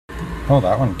Oh,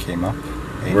 that one came up.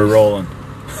 We're rolling.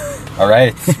 All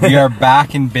right, we are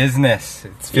back in business.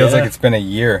 It feels like it's been a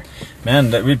year.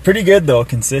 Man, we're pretty good though,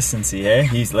 consistency, hey?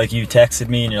 He's like, you texted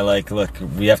me and you're like, look,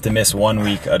 we have to miss 1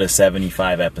 week out of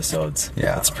 75 episodes.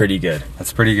 Yeah. That's pretty good.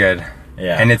 That's pretty good.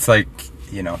 Yeah. And it's like,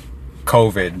 you know,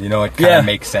 COVID, you know, it kind of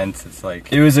makes sense. It's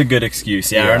like... It was a good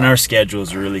excuse, yeah. And our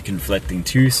schedules are really conflicting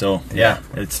too, so yeah,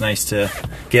 it's nice to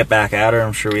get back at her.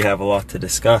 I'm sure we have a lot to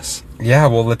discuss. Yeah,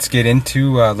 well, let's get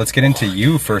into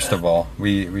you first of all.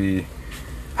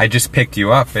 I just picked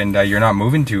you up, and you're not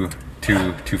moving too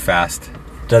fast.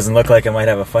 Doesn't look like I might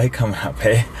have a fight coming up,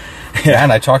 hey? Yeah,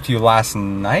 and I talked to you last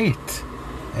night,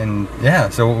 and yeah.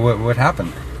 So what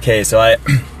happened? Okay, so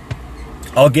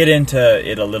I'll get into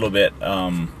it a little bit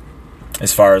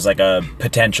as far as like a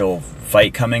potential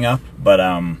fight coming up, but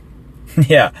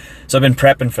yeah. So I've been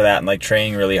prepping for that and like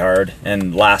training really hard.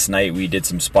 And last night we did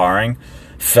some sparring.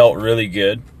 Felt really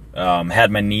good.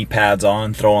 Had my knee pads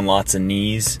on, throwing lots of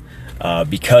knees.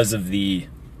 Because of the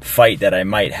fight that I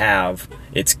might have,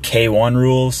 it's K1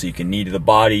 rules, so you can knee to the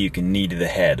body, you can knee to the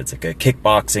head. It's like a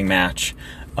kickboxing match,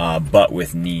 but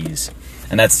with knees.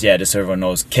 And that's, yeah, just so everyone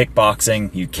knows,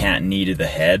 kickboxing, you can't knee to the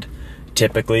head,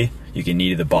 typically. You can knee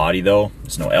to the body, though.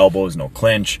 There's no elbows, no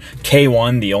clinch.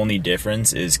 K1, the only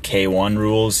difference is K1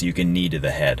 rules, you can knee to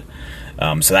the head.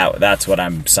 So that's what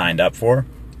I'm signed up for.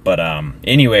 But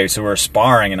anyway, so we're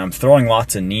sparring, and I'm throwing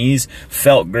lots of knees.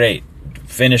 Felt great.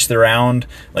 Finished the round,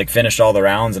 like finished all the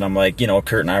rounds, and I'm like, you know,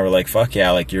 Kurt and I were like, fuck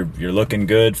yeah, like you're looking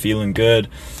good, feeling good.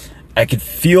 I could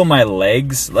feel my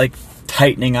legs like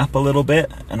tightening up a little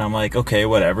bit, and I'm like, okay,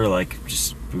 whatever, like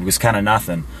just, it was kind of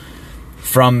nothing.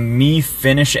 From me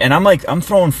finish, and I'm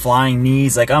throwing flying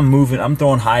knees, like I'm moving, I'm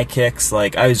throwing high kicks,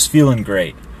 like I was feeling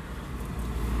great.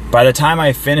 By the time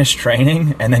I finished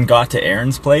training and then got to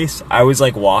Aaron's place, I was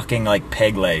like walking like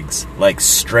peg legs, like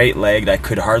straight legged, I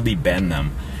could hardly bend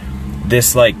them.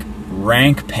 This like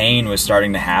rank pain was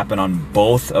starting to happen on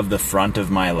both of the front of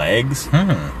my legs,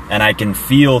 and I can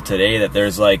feel today that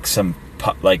there's like some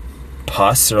like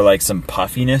pus or like some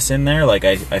puffiness in there. Like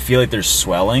I feel like there's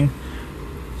swelling,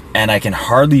 and I can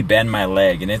hardly bend my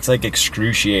leg, and it's like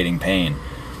excruciating pain.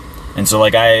 And so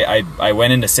like I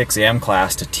went into 6 a.m.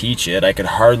 class to teach it. I could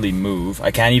hardly move.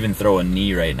 I can't even throw a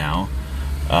knee right now.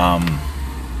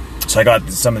 So I got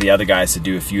some of the other guys to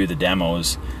do a few of the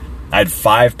demos. I had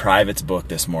 5 privates booked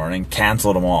this morning,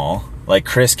 canceled them all. Like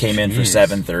Chris came in for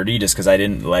 7:30 just because I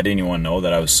didn't let anyone know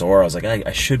that I was sore. I was like,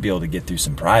 I should be able to get through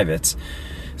some privates.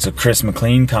 So Chris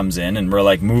McLean comes in, and we're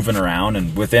like moving around,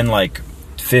 and within like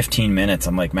 15 minutes,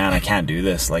 I'm like, man, I can't do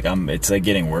this. Like it's like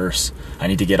getting worse. I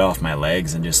need to get off my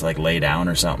legs and just like lay down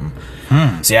or something.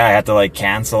 So yeah, I had to like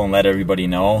cancel and let everybody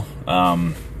know.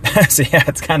 So yeah,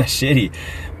 it's kind of shitty,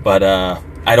 but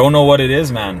I don't know what it is,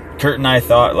 man. Kurt and I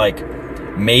thought like,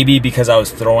 maybe because I was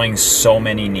throwing so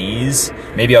many knees,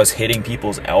 maybe I was hitting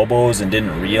people's elbows and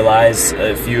didn't realize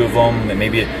a few of them.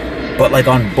 But like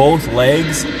on both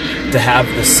legs, to have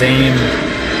the same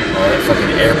that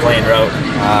fucking airplane route.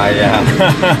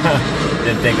 Yeah.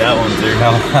 Didn't think that one through.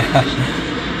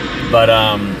 No.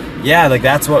 But yeah, like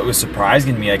that's what was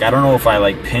surprising me. Like I don't know if I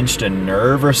like pinched a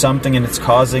nerve or something and it's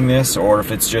causing this, or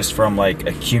if it's just from like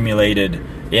accumulated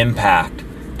impact.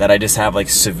 That I just have like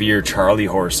severe Charlie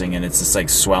horsing and it's just like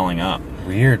swelling up.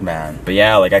 Weird, man. But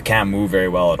yeah, like I can't move very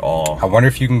well at all. I wonder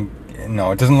if you can...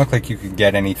 No, it doesn't look like you could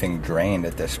get anything drained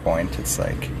at this point. It's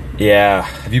like... Yeah.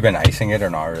 Have you been icing it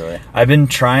or not really? I've been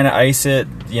trying to ice it.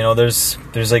 You know, there's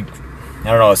like...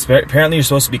 I don't know. Apparently you're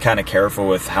supposed to be kind of careful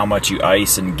with how much you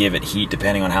ice and give it heat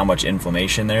depending on how much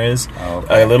inflammation there is.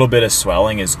 Okay. A little bit of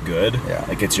swelling is good. Yeah.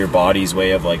 Like it's your body's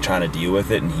way of like trying to deal with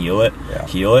it and heal it.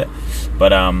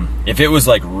 But if it was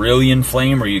like really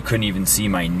inflamed or you couldn't even see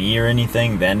my knee or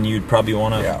anything, then you'd probably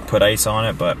want to put ice on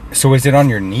it. But so is it on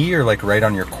your knee or like right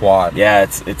on your quad? Yeah,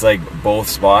 it's like both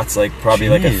spots, like probably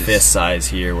like a fist size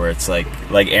here, where it's like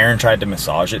Aaron tried to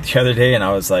massage it the other day, and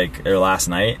I was like, or last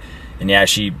night. And yeah,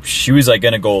 she was like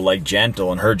gonna go like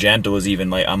gentle, and her gentle was even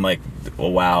like, I'm like,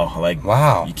 well, wow, like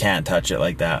wow, you can't touch it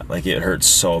like that. Like it hurts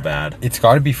so bad. It's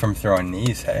got to be from throwing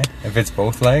knees, hey? If it's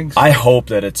both legs. I hope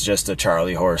that it's just a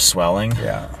Charlie horse swelling.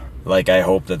 Yeah. Like I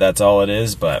hope that that's all it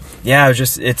is. But yeah,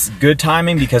 it's good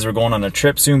timing because we're going on a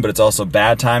trip soon, but it's also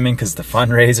bad timing because the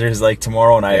fundraiser is like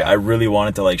tomorrow, and I really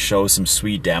wanted to like show some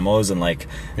sweet demos and like,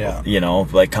 you know,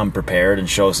 like come prepared and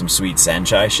show some sweet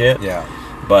senchai shit. Yeah.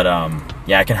 But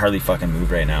yeah, I can hardly fucking move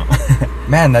right now.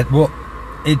 Man,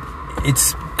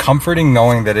 it's comforting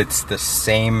knowing that it's the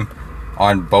same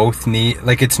on both knee.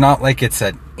 Like it's not like it's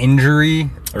an injury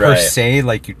per se,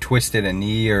 like you twisted a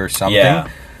knee or something. Yeah.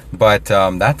 But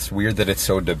that's weird that it's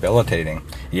so debilitating.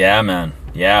 Yeah, man.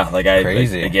 Yeah, like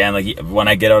Crazy. again, like when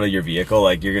I get out of your vehicle,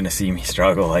 like you're gonna see me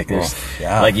struggle. Like there's,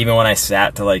 like even when I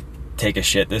sat to like take a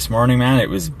shit this morning, man, it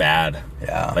was bad.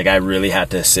 Yeah. Like I really had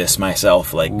to assist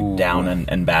myself, like down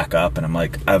and back up, and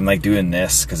I'm like doing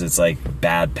this because it's like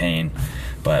bad pain.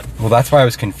 But well, that's why I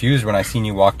was confused when I seen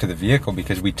you walk to the vehicle,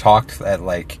 because we talked at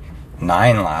like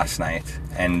 9 last night,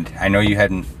 and I know you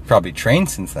hadn't probably trained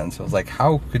since then, so I was like,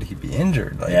 how could he be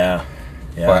injured? Like, yeah.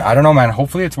 But I don't know, man.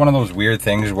 Hopefully it's one of those weird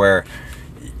things where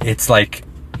it's like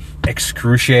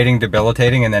excruciating,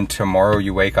 debilitating, and then tomorrow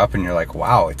you wake up and you're like,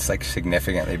 wow, it's like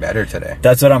significantly better today.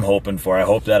 That's what I'm hoping for. I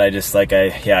hope that I just like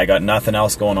I got nothing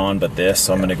else going on but this,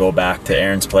 so I'm gonna go back to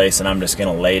Aaron's place and I'm just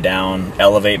gonna lay down,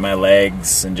 elevate my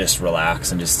legs, and just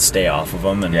relax and just stay off of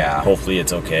them, and hopefully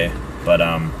it's okay. But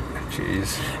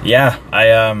jeez. Yeah,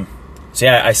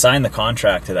 I signed the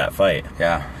contract to that fight.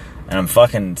 Yeah. And I'm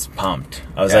fucking pumped.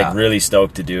 I was like really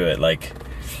stoked to do it. Like,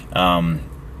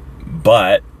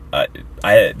 but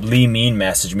Lee Mean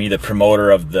messaged me, the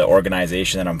promoter of the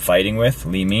organization that I'm fighting with,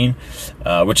 Lee Mean,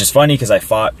 which is funny because I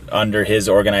fought under his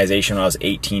organization when I was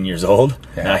 18 years old.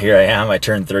 Yeah. Now here I am. I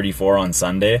turned 34 on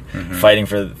Sunday, fighting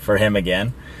for him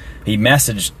again. He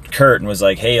messaged Kurt and was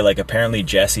like, hey, like apparently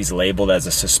Jesse's labeled as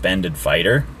a suspended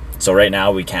fighter, so right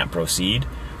now we can't proceed.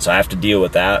 So I have to deal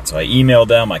with that. So I emailed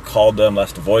them, I called them,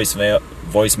 left a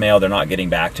voicemail. They're not getting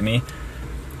back to me.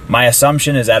 My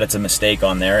assumption is that it's a mistake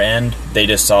on their end. They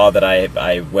just saw that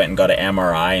I went and got an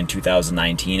MRI in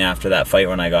 2019 after that fight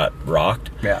when I got rocked.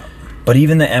 Yeah. But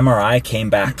even the MRI came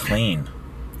back clean.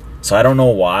 So I don't know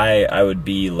why I would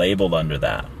be labeled under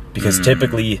that. Because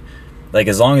typically, like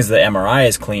as long as the MRI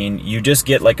is clean, you just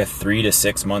get like a 3 to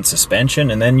 6 month suspension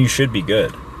and then you should be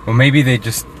good. Well, maybe they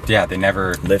just, they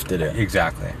never lifted it.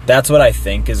 Exactly. That's what I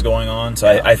think is going on. So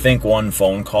I think one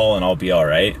phone call and I'll be all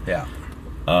right. Yeah.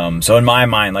 So in my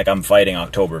mind, like I'm fighting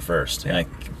October 1st,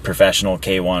 like professional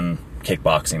K1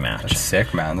 kickboxing match. That's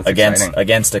sick, man. That's exciting.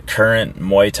 Against a current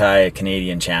Muay Thai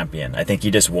Canadian champion. I think he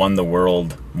just won the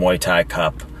World Muay Thai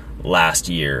Cup last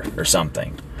year or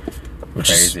something. Which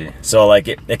crazy. So like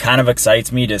it kind of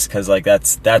excites me just because like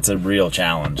that's a real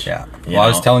challenge. Yeah. Well, I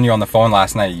was telling you on the phone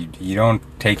last night, you don't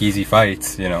take easy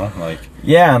fights, like.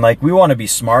 Yeah, and like we want to be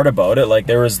smart about it. Like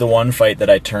there was the one fight that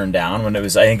I turned down when I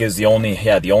think it was the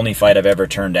only fight I've ever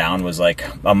turned down was like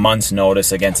a month's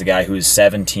notice against a guy who was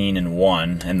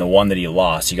 17-1, and the one that he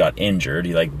lost, he got injured.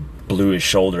 He like blew his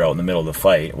shoulder out in the middle of the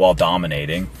fight while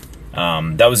dominating.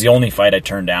 That was the only fight I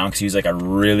turned down because he was like a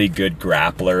really good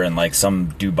grappler and like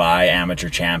some Dubai amateur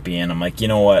champion. I'm like, you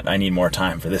know what? I need more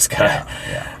time for this guy.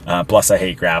 Yeah. Plus, I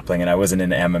hate grappling, and I wasn't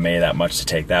into MMA that much to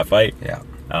take that fight. Yeah.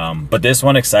 But this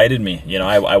one excited me.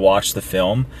 I watched the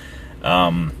film.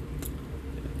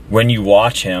 When you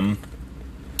watch him,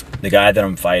 the guy that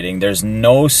I'm fighting, there's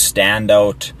no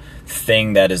standout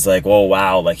thing that is like, oh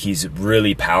wow, like he's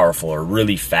really powerful or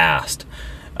really fast.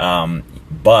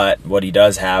 But what he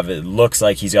does have, it looks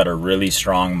like he's got a really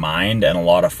strong mind and a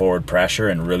lot of forward pressure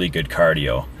and really good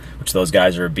cardio, which those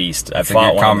guys are a beast. It's a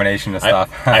good combination of stuff.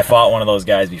 I fought one of those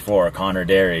guys before, Connor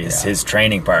Derry, his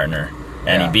training partner,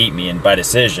 and he beat me by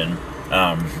decision.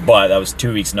 But that was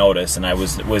 2 weeks notice, and I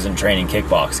wasn't training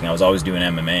kickboxing. I was always doing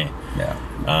MMA.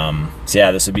 Yeah. So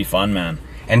yeah, this would be fun, man.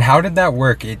 And how did that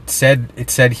work? It said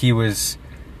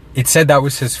that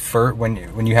was his first,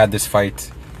 when you had this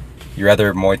fight, your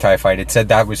other Muay Thai fight, it said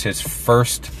that was his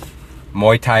first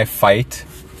Muay Thai fight,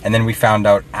 and then we found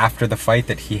out after the fight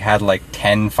that he had like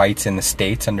 10 fights in the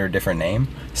States under a different name.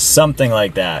 Something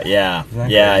like that, yeah.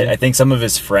 Yeah, I think some of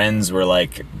his friends were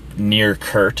like near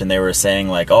Kurt, and they were saying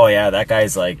like, oh yeah, that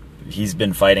guy's like, he's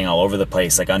been fighting all over the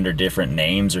place, like under different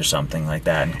names or something like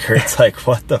that. And Kurt's like,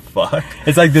 what the fuck?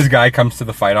 It's like this guy comes to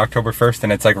the fight October 1st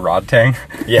and it's like Rod Tang.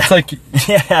 Yeah. It's like,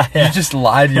 you just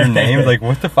lied your name. Like,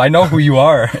 what the fuck? I know who you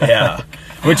are. Yeah.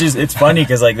 Which is, it's funny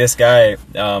because like this guy,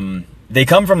 they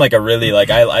come from like a really, like,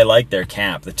 I like their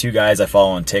camp. The two guys I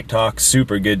follow on TikTok,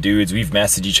 super good dudes. We've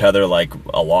messaged each other like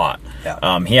a lot.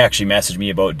 Yeah. He actually messaged me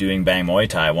about doing Bang Muay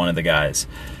Thai, one of the guys.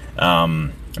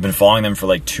 I've been following them for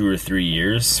like 2 or 3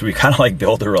 years. So we kind of like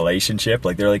built a relationship.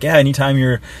 Like they're like, yeah, anytime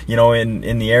you're,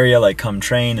 in the area, like come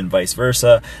train and vice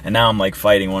versa. And now I'm like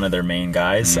fighting one of their main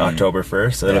guys October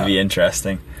 1st. So it'll be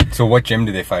interesting. So what gym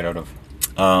do they fight out of?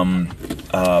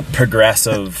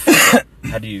 Progressive.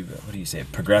 What do you say?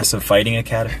 Progressive Fighting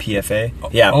Academy, PFA.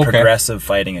 Yeah, okay. Progressive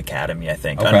Fighting Academy, I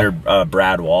think, under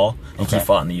Brad Wall. I think he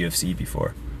fought in the UFC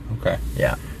before. Okay.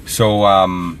 Yeah. So,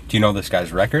 do you know this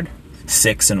guy's record?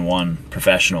 6-1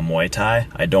 professional Muay Thai.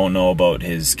 I don't know about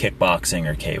his kickboxing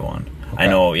or K1. Okay. I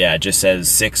know, it just says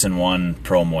 6-1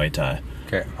 pro Muay Thai.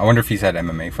 Okay. I wonder if he's had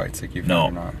MMA fights like you've had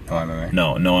or not. No MMA.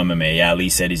 No MMA. Yeah, Lee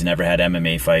said he's never had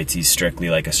MMA fights. He's strictly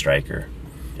like a striker.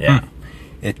 Yeah.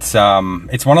 It's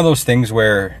one of those things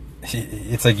where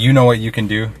it's like, you know what you can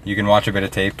do. You can watch a bit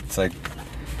of tape. It's like,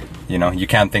 you know, you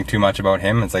can't think too much about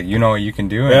him. It's like, you know what you can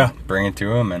do, and bring it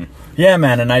to him. And yeah,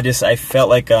 man. And I felt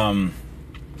like,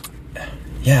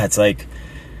 it's like,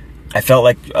 I felt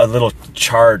like a little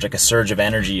charge, like a surge of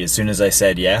energy as soon as I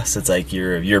said yes. It's like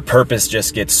your purpose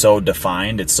just gets so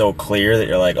defined. It's so clear that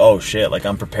you're like, oh shit, like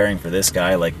I'm preparing for this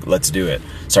guy. Like, let's do it.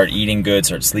 Start eating good,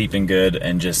 start sleeping good,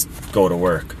 and just go to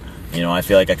work. You know, I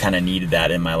feel like I kind of needed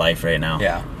that in my life right now.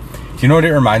 Yeah. Do you know what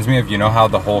it reminds me of? You know how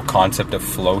the whole concept of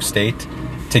flow state,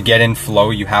 to get in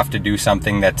flow, you have to do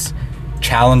something that's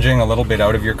challenging, a little bit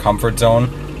out of your comfort zone,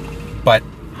 but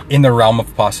in the realm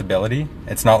of possibility.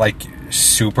 It's not like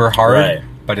super hard,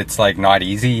 but it's like not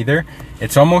easy either.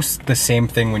 It's almost the same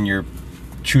thing when you're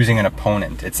choosing an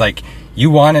opponent. It's like you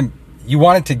want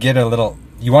it to give you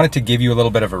a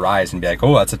little bit of a rise and be like,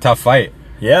 oh, that's a tough fight.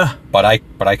 Yeah. But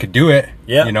I could do it.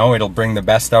 Yeah. You know, it'll bring the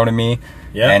best out of me.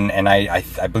 Yeah. And I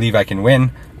believe I can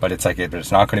win, but it's like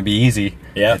it's not going to be easy.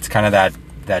 Yeah. It's kind of that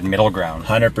middle ground.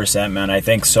 100%, man. I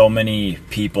think so many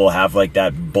people have like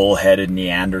that bullheaded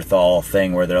Neanderthal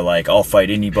thing where they're like, I'll fight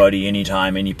anybody,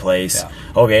 anytime, any place. Yeah.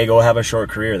 Okay, go have a short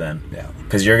career then. Yeah.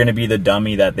 Because you're going to be the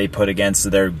dummy that they put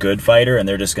against their good fighter, and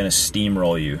they're just going to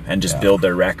steamroll you and just build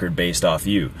their record based off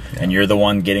you. Yeah. And you're the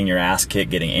one getting your ass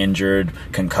kicked, getting injured,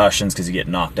 concussions because you get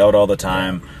knocked out all the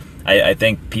time. Yeah. I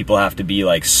think people have to be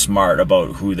like smart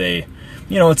about who they,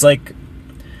 you know, it's like,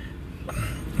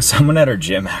 someone at our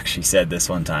gym actually said this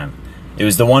one time. It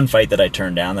was the one fight that I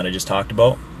turned down that I just talked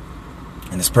about.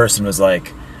 And this person was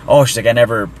like, oh, she's like, I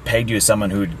never pegged you as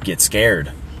someone who'd get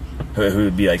scared. Who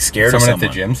would be like scared of someone. Someone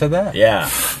at the gym said that? Yeah.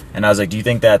 And I was like, do you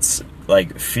think that's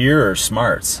like fear or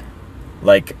smarts?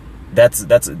 Like, that's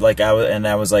like,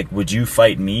 I was like, would you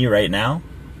fight me right now?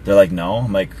 They're like, no.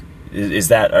 I'm like, is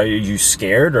that, are you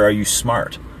scared or are you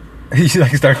smart? You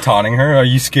like start taunting her. Are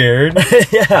you scared?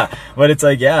 Yeah, but it's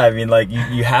like, I mean, like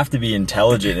you have to be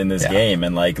intelligent in this game,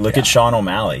 and like look at Sean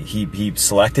O'Malley. He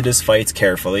selected his fights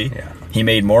carefully. Yeah. He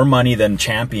made more money than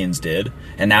champions did,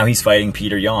 and now he's fighting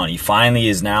Peter Yan. He finally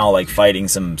is now like fighting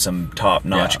some top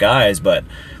notch guys, but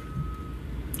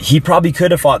he probably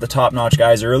could have fought the top notch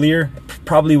guys earlier.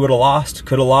 Probably would have lost,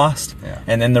 could have lost,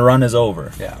 and then the run is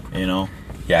over. Yeah, you know.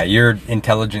 Yeah, you're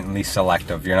intelligently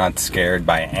selective. You're not scared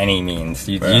by any means.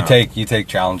 You take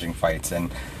challenging fights, and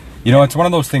you know it's one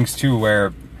of those things too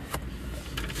where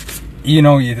you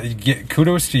know you get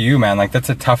kudos to you, man. Like that's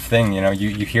a tough thing. You know,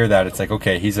 you hear that it's like,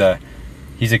 okay, he's a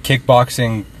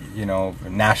kickboxing, you know,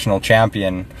 national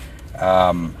champion.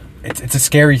 It's a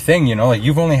scary thing, you know. Like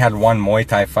you've only had one Muay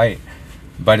Thai fight,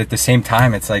 but at the same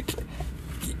time, it's like.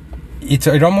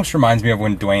 It almost reminds me of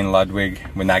when Dwayne Ludwig,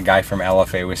 when that guy from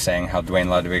LFA was saying how Dwayne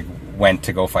Ludwig went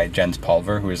to go fight Jens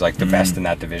Pulver, who was like the best in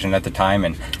that division at the time,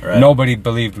 and nobody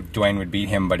believed Dwayne would beat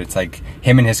him, but it's like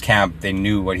him and his camp, they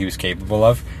knew what he was capable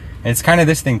of. And it's kind of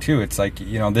this thing too. It's like,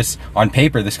 you know, this on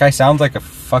paper, this guy sounds like a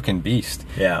fucking beast.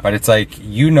 Yeah. But it's like,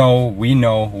 you know, we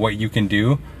know what you can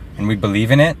do. And we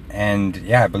believe in it,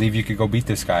 and I believe you could go beat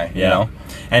this guy. You know,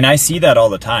 and I see that all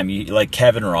the time. Like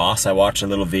Kevin Ross, I watch a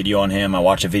little video on him. I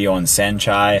watch a video on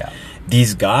Senchai. Yeah.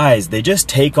 These guys, they just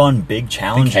take on big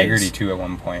challenges. I think Haggerty too at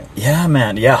one point. Yeah,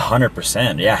 man. Yeah,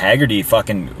 100%. Yeah, Haggerty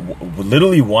fucking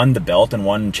literally won the belt and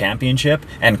won championship,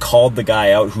 and called the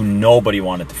guy out who nobody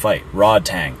wanted to fight. Rod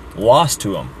Tang lost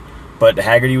to him, but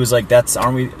Haggerty was like,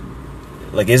 aren't we?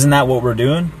 Like, isn't that what we're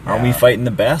doing? Aren't we fighting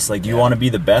the best? Like, do you want to be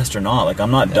the best or not? Like,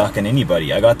 I'm not ducking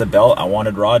anybody. I got the belt. I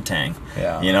wanted Rod Tang.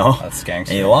 Yeah. You know? That's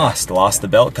gangster. And he lost the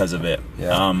belt because of it.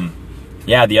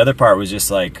 Yeah. The other part was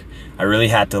just, like, I really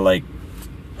had to, like,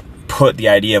 put the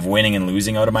idea of winning and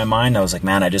losing out of my mind. I was like,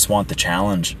 man, I just want the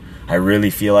challenge. I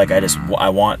really feel like I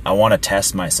want to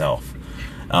test myself.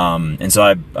 And so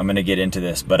I'm going to get into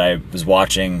this, but I was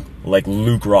watching, like,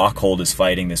 Luke Rockhold is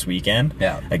fighting this weekend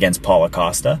against Paulo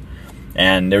Costa.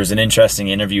 And there was an interesting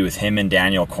interview with him and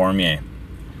Daniel Cormier.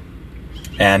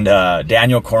 And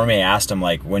Daniel Cormier asked him,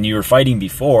 like, when you were fighting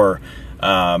before,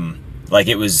 like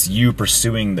it was you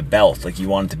pursuing the belt, like you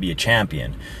wanted to be a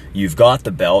champion. You've got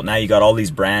the belt, now you got all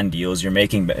these brand deals, you're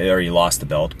making, or he lost the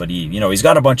belt, but he's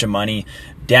got a bunch of money.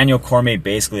 Daniel Cormier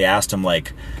basically asked him,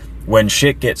 like, when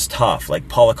shit gets tough, like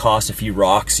Paulo Costa, if he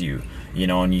rocks you, you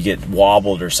know, and you get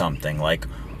wobbled or something, like,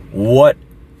 what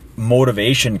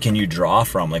motivation can you draw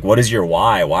from? Like, what is your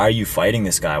why? Why are you fighting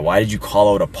this guy? Why did you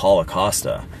call out a Paulo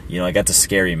Costa? You know, like, that's a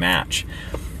scary match.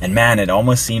 And man, it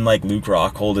almost seemed like Luke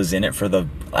Rockhold is in it for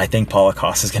I think Paulo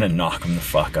Costa's gonna knock him the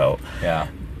fuck out. Yeah.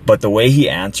 But the way he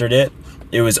answered it,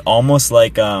 it was almost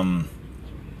like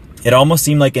it almost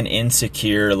seemed like an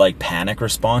insecure, like, panic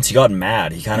response. He got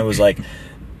mad. He kind of was like,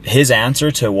 his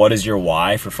answer to what is your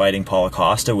why for fighting Paulo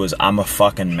Costa was, I'm a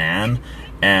fucking man,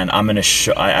 and I'm gonna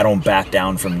I don't back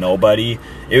down from nobody.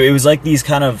 It was like these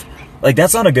kind of, like,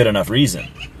 that's not a good enough reason.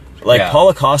 Like,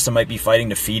 Paulo Costa might be fighting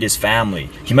to feed his family.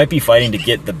 He might be fighting to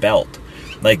get the belt.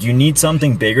 Like, you need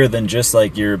something bigger than just,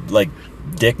 like, your, like,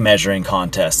 dick measuring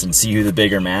contest and see who the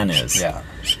bigger man is. Yeah.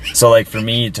 So, like, for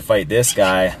me to fight this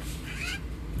guy,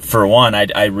 for one,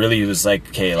 I really was like,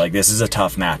 okay, like, this is a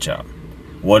tough matchup.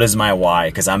 What is my why?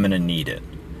 Because I'm going to need it.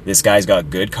 This guy's got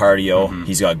good cardio.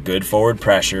 He's got good forward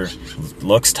pressure.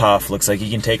 Looks tough. Looks like he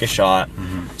can take a shot.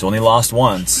 He's only lost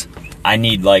once. I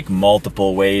need, like,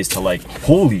 multiple ways to, like,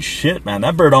 holy shit, man,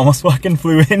 that bird almost fucking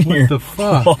flew in here. What the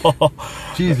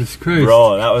fuck? Jesus Christ.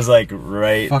 Bro, that was, like,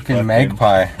 right. Fucking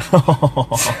magpie.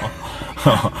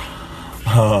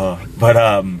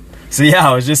 So yeah,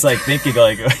 I was just, like, thinking,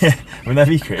 like, wouldn't that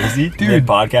be crazy? Dude,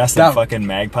 podcast and fucking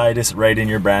magpie just right in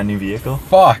your brand new vehicle.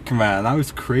 Fuck, man, that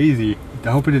was crazy.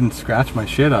 I hope it didn't scratch my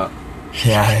shit up.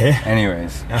 Yeah.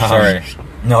 Anyways, sorry.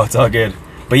 No, it's all good.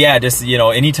 But yeah, just, you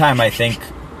know, anytime I think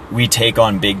we take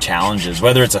on big challenges,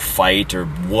 whether it's a fight or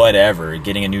whatever,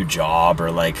 getting a new job or,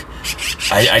 like,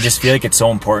 I just feel like it's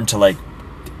so important to, like,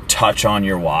 touch on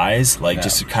your whys, like,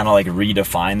 just kind of, like,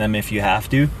 redefine them if you have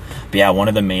to. But yeah, one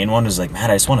of the main ones was like,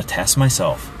 man, I just want to test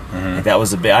myself. Like, that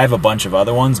was I have a bunch of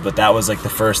other ones, but that was, like, the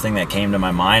first thing that came to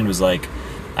my mind was, like,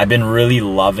 I've been really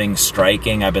loving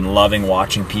striking. I've been loving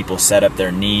watching people set up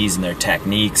their knees and their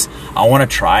techniques. I want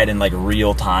to try it in, like,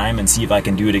 real time and see if I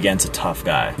can do it against a tough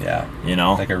guy. Yeah. You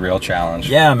know? Like a real challenge.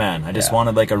 Yeah, man. I just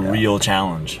wanted, like, a real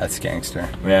challenge. That's gangster.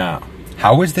 Yeah.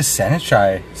 How was the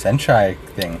Senchai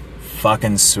thing?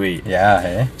 Fucking sweet. Yeah,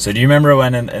 hey? So do you remember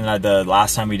when in the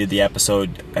last time we did the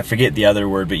episode, I forget the other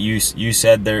word, but you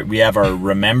said there we have our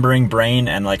remembering brain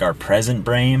and, like, our present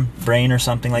brain or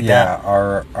something like that? Yeah,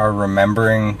 our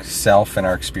remembering self and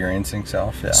our experiencing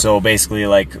self, yeah. So basically,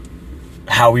 like,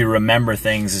 how we remember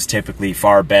things is typically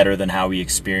far better than how we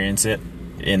experience it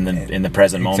in the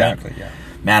present moment. Exactly, yeah.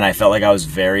 Man, I felt like I was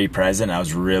very present. I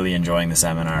was really enjoying the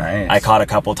seminar. Nice. I caught a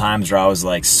couple times where I was,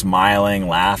 like, smiling,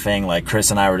 laughing. Like, Chris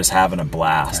and I were just having a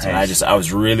blast. Nice. And I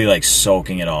was really, like,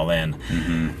 soaking it all in.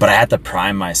 But I had to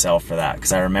prime myself for that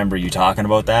because I remember you talking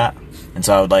about that. And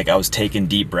so I was taking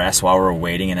deep breaths while we were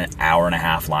waiting in an hour and a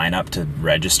half lineup to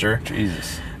register.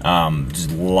 Jesus. Just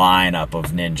lineup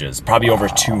of ninjas. Probably over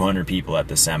 200 people at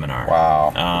the seminar.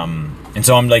 Wow. And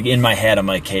so I'm, like, in my head, I'm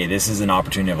like, hey, this is an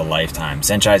opportunity of a lifetime.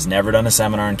 Senchai's never done a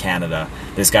seminar in Canada.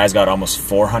 This guy's got almost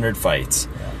 400 fights,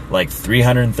 like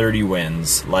 330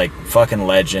 wins, like, fucking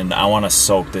legend. I want to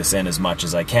soak this in as much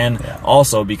as I can. Yeah.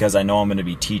 Also because I know I'm going to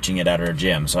be teaching it at our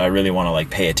gym. So I really want to, like,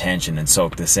 pay attention and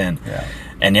soak this in. Yeah.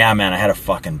 And yeah, man, I had a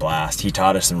fucking blast. He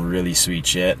taught us some really sweet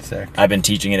shit. Sick. I've been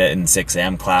teaching it in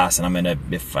 6am class, and I'm going to,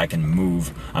 if I can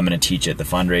move, I'm going to teach it at the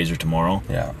fundraiser tomorrow.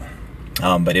 Yeah.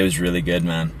 But it was really good,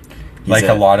 man. Like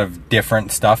a lot of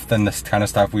different stuff than this kind of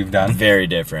stuff we've done? Very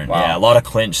different. Wow. Yeah, a lot of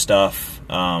clinch stuff.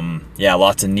 Yeah,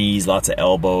 lots of knees, lots of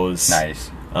elbows.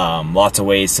 Nice. Lots of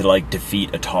ways to, like,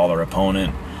 defeat a taller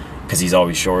opponent because he's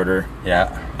always shorter. Yeah.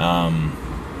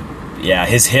 Yeah,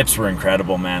 his hips were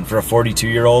incredible, man. For a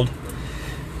 42-year-old.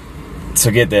 So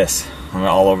get this. I'm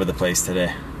all over the place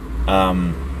today.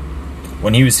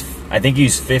 When I think he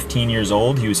was 15 years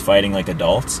old, he was fighting, like,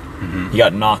 adults. He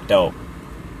got knocked out.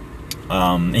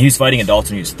 He was fighting adults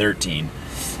when he was 13.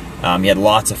 He had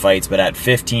lots of fights, but at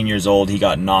 15 years old, he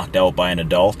got knocked out by an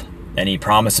adult, and he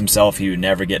promised himself he would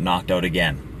never get knocked out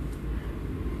again.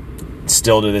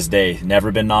 Still to this day,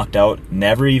 never been knocked out,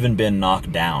 never even been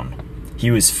knocked down.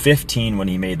 He was 15 when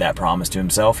he made that promise to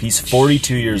himself. He's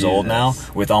 42 years old now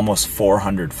with almost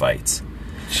 400 fights.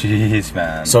 Jeez,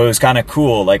 man. So it was kind of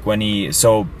cool, like, when he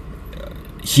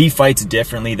fights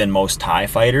differently than most Thai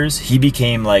fighters. He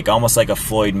became, like, almost like a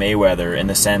Floyd Mayweather in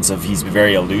the sense of he's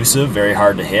very elusive, very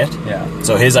hard to hit. Yeah.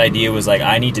 So his idea was, like,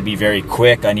 I need to be very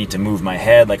quick. I need to move my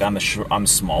head. Like, I'm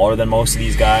smaller than most of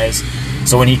these guys.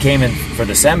 So when he came in for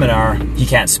the seminar, he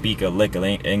can't speak a lick of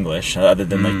English other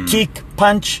than, like, kick,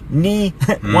 punch, knee,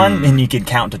 one, and you can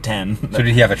count to 10. So did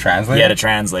he have a translator? He had a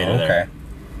translator there.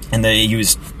 And he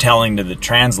was telling to the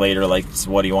translator, like,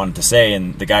 what he wanted to say,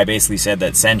 and the guy basically said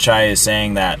that Senchai is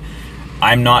saying that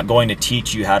I'm not going to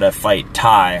teach you how to fight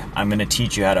Thai, I'm going to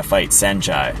teach you how to fight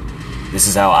Senchai. This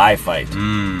is how I fight.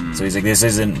 So he's like, this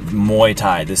isn't Muay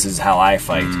Thai, this is how I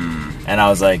fight. And I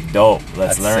was like, dope,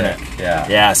 let's learn it.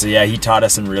 Yeah. So yeah, he taught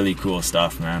us some really cool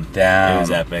stuff, man. Damn. It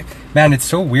was epic. Man, it's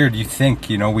so weird. You think,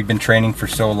 we've been training for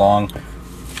so long,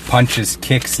 punches,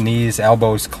 kicks, knees,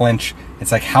 elbows, clinch,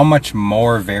 it's like how much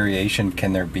more variation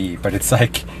can there be? But it's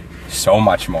like so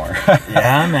much more.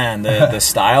 Yeah, man. The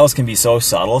styles can be so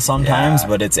subtle sometimes,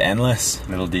 but it's endless.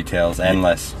 Little details,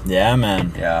 endless. Yeah,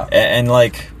 man. Yeah. And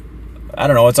like, I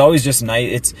don't know, it's always just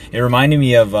nice. It reminded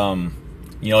me of,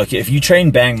 you know, like if you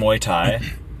train Bang Muay Thai,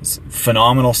 it's a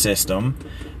phenomenal system.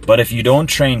 But if you don't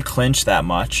train clinch that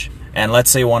much, and let's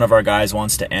say one of our guys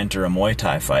wants to enter a Muay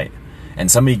Thai fight, and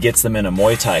somebody gets them in a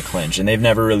Muay Thai clinch, and they've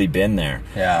never really been there.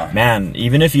 Yeah. Man,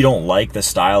 even if you don't like the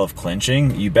style of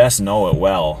clinching, you best know it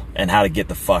well and how to get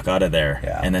the fuck out of there.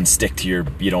 Yeah. And then stick to your,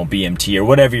 you know, BMT or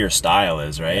whatever your style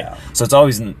is, right? Yeah. So it's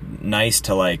always nice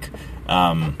to like,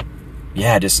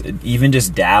 yeah,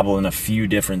 just dabble in a few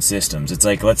different systems. It's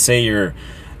like, let's say you're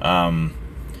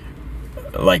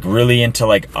like really into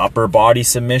like upper body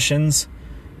submissions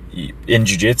in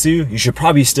jiu-jitsu, you should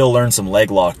probably still learn some leg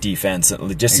lock defense,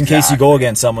 just in case you go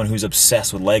against someone who's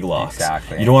obsessed with leg locks.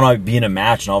 Exactly. You don't want to be in a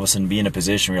match and all of a sudden be in a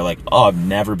position where you're like, oh, I've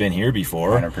never been here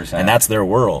before. 100%. And that's their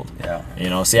world. Yeah. You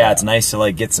know, so yeah, it's nice to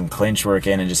like get some clinch work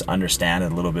in and just understand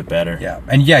it a little bit better. Yeah.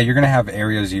 And yeah, you're going to have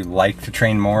areas you like to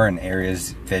train more and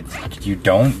areas that you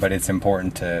don't, but it's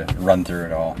important to run through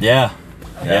it all. Yeah.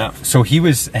 Yeah. So he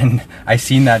was, and I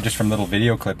seen that just from little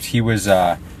video clips, he was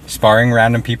sparring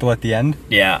random people at the end.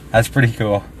 Yeah. That's pretty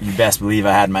cool. You best believe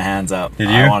I had my hands up. Did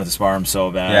you? I wanted to spar him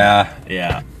so bad.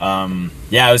 Yeah. Yeah.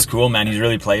 Yeah, it was cool, man. He's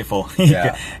really playful.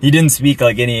 Yeah. He didn't speak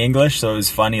like any English, so it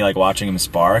was funny like watching him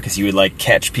spar, because he would like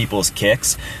catch people's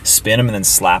kicks, spin them, and then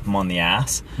slap them on the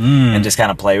ass and just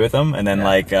kind of play with them. And then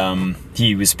like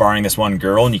he was sparring this one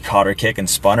girl, and he caught her kick and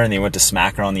spun her, and they went to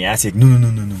smack her on the ass. He's like,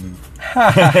 no.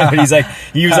 But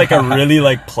he was like a really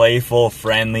like playful,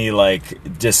 friendly,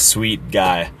 like just sweet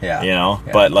guy. Yeah. You know,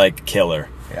 Yeah. but like killer.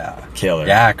 Yeah. Killer.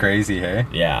 Yeah, crazy, hey?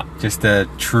 Yeah. Just a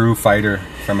true fighter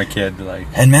from a kid, like.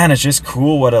 And man, it's just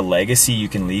cool what a legacy you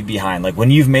can leave behind. Like when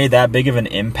you've made that big of an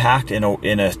impact in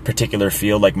a particular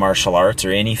field like martial arts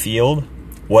or any field,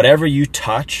 whatever you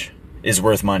touch is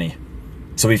worth money.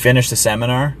 So we finished the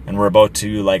seminar and we're about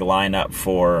to like line up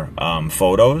for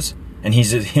photos. And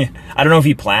he's just, I don't know if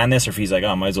he planned this or if he's like, oh,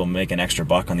 I might as well make an extra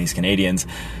buck on these Canadians.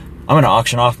 I'm going to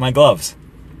auction off my gloves.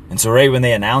 And so right when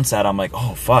they announced that, I'm like,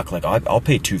 oh, fuck, like I'll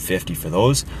pay $250 for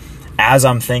those. As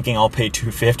I'm thinking I'll pay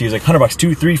 $250, he's like, $100,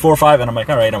 2, 3, 4, 5. And I'm like,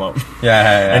 all right, I'm out.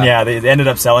 Yeah. And yeah, they ended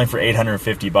up selling for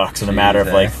 $850 in a matter of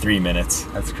like 3 minutes.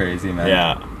 That's crazy, man.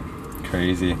 Yeah.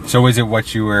 Crazy. So is it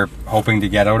what you were hoping to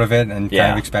get out of it and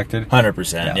kind of expected?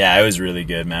 100%. Yeah, it was really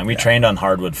good, man. We trained on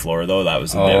hardwood floor though. That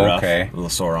was a bit rough. A little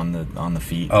sore on the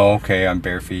feet. Oh, okay, on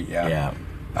bare feet. Yeah. Yeah.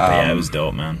 But yeah, it was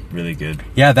dope, man. Really good.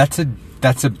 Yeah, that's a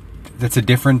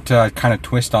different kind of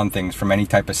twist on things from any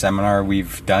type of seminar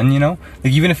we've done. You know,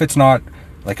 like even if it's not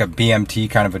like a BMT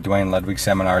kind of a Dwayne Ludwig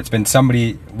seminar, it's been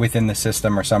somebody within the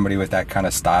system or somebody with that kind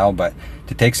of style. But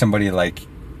to take somebody like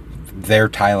their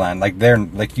Thailand, like they're,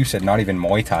 like you said, not even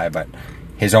Muay Thai, but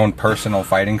his own personal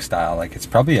fighting style, like it's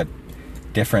probably a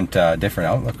different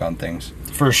outlook on things.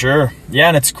 For sure. Yeah,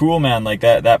 and it's cool, man. Like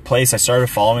that place, I started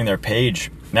following their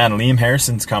page. Man, Liam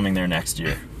Harrison's coming there next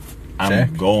year.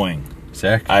 I'm going.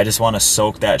 Sick. I just want to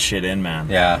soak that shit in, man.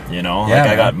 Yeah. You know? Yeah, like I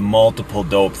man. got multiple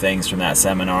dope things from that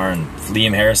seminar, and if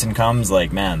Liam Harrison comes,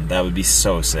 like, man, that would be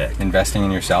so sick. Investing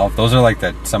in yourself. Those are like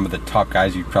some of the top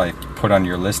guys you'd probably put on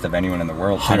your list of anyone in the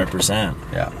world. 100%.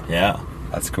 Yeah. Yeah.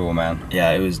 That's cool, man.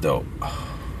 Yeah, it was dope.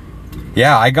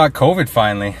 Yeah, I got COVID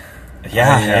finally.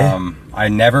 Yeah. I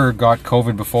never got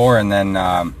COVID before, and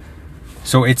then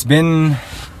so it's been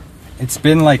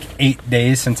like 8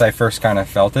 days since I first kind of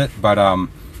felt it, but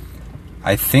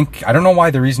I don't know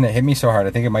why the reason it hit me so hard. I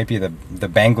think it might be the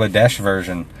Bangladesh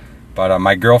version, but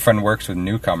my girlfriend works with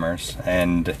newcomers,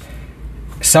 and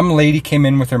some lady came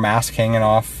in with her mask hanging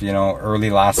off, you know, early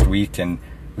last week, and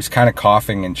was kind of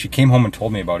coughing, and she came home and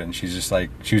told me about it, and she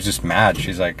was just mad.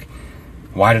 She's like,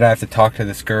 why did I have to talk to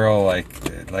this girl?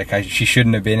 She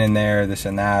shouldn't have been in there, this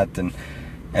and that. And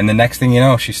the next thing you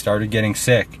know, she started getting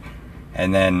sick.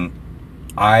 And then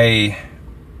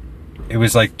it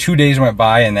was like 2 days went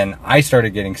by, and then I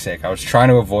started getting sick. I was trying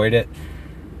to avoid it,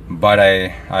 but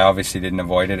I obviously didn't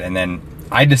avoid it. And then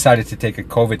I decided to take a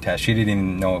COVID test. She didn't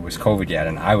even know it was COVID yet,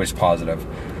 and I was positive.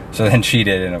 So then she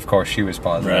did, and of course she was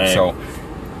positive. Right. So,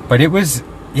 but it was,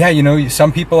 yeah, you know,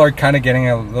 some people are kind of getting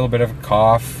a little bit of a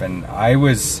cough, and I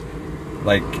was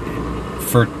like,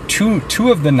 for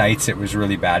two of the nights it was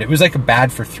really bad. It was like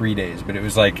bad for 3 days, but it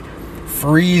was like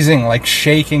freezing, like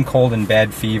shaking cold in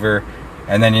bed, fever,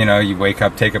 and then, you know, you wake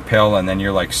up, take a pill, and then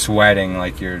you're like sweating,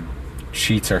 like your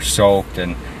sheets are soaked,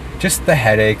 and just the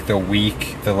headache, the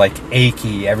weak, the like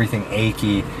achy, everything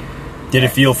achy. Did it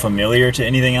feel familiar to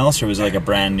anything else, or was it like a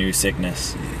brand new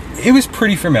sickness? It was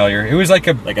pretty familiar. It was like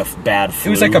a bad flu.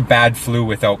 It was like a bad flu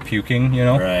without puking, you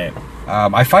know. Right.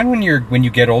 I find when you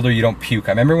get older, you don't puke.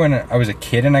 I remember when I was a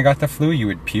kid and I got the flu, you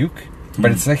would puke,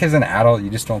 but it's like as an adult, you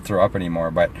just don't throw up anymore.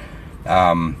 But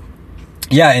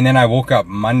yeah, and then I woke up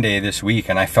Monday this week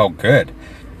and I felt good,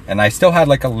 and I still had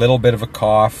like a little bit of a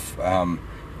cough.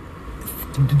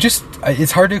 Just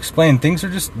it's hard to explain. Things are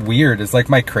just weird. It's like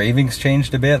my cravings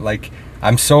changed a bit. Like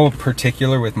I'm so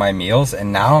particular with my meals,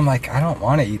 and now I'm like, I don't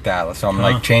want to eat that, so I'm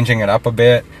like changing it up a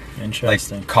bit.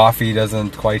 Interesting. Like coffee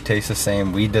doesn't quite taste the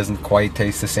same, weed doesn't quite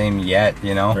taste the same yet,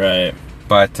 you know. Right.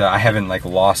 But I haven't like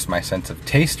lost my sense of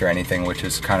taste or anything, which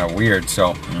is kind of weird.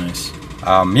 So nice.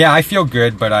 Yeah, I feel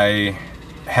good, but I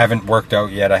haven't worked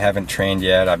out yet. I haven't trained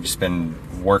yet. I've just been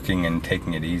working and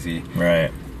taking it easy.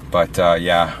 Right. But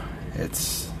yeah,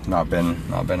 it's not been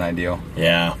ideal.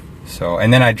 Yeah. So,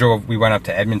 and then we went up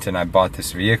to Edmonton. I bought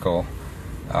this vehicle.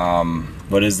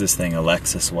 What is this thing? A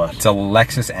Lexus what? It's a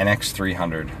Lexus NX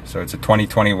 300. So it's a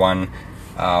 2021.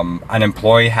 An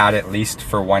employee had it leased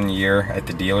for 1 year at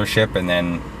the dealership, and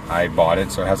then I bought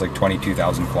it. So it has like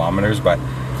 22,000 kilometers. But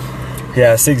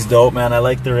yeah, Sig's dope, man. I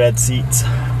like the red seats,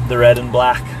 the red and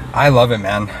black. I love it,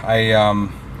 man.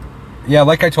 Yeah,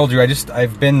 like I told you,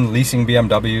 I've been leasing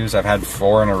BMWs. I've had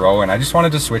 4 in a row, and I just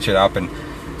wanted to switch it up and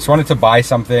just wanted to buy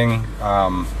something.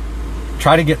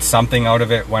 Try to get something out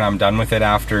of it when I'm done with it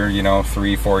after,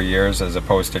 3-4 years, as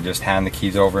opposed to just hand the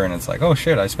keys over and it's like, oh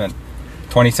shit, I spent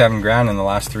 27 grand in the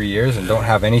last 3 years and don't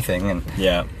have anything. And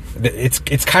yeah,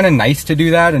 it's kind of nice to do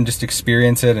that and just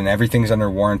experience it, and everything's under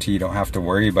warranty, you don't have to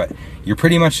worry, but you're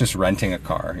pretty much just renting a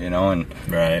car, and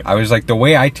right. I was like, the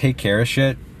way I take care of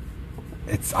shit,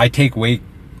 I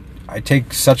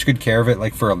take such good care of it,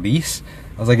 like for a lease.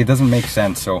 I was like, it doesn't make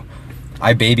sense. So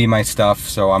I baby my stuff,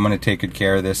 so I'm going to take good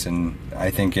care of this, and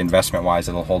I think investment wise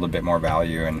it'll hold a bit more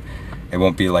value, and it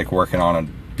won't be like working on a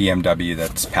BMW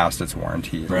that's past its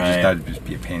warranty. That'd just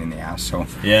be a pain in the ass. So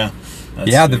yeah,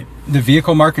 the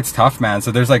vehicle market's tough, man.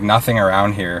 So there's like nothing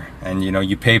around here, and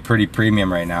you pay pretty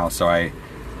premium right now. So I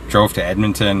drove to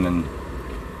Edmonton, and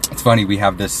it's funny, we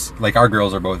have this, like, our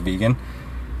girls are both vegan,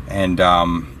 and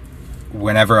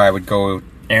whenever I would go,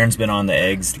 Erin's been on the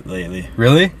eggs lately.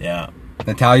 Really? Yeah.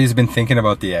 Natalia's been thinking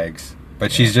about the eggs,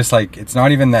 but she's just like, it's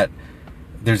not even that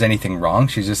there's anything wrong.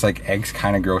 She's just like, eggs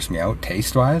kind of gross me out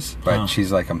taste wise, but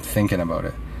she's like, I'm thinking about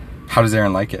it. How does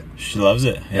Erin like it? She loves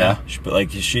it. Yeah.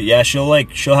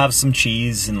 She'll have some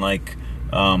cheese and like,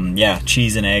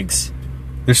 cheese and eggs.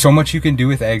 There's so much you can do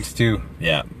with eggs too.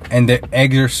 Yeah. And the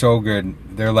eggs are so good.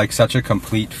 They're like such a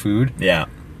complete food. Yeah.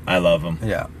 I love them.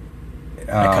 Yeah.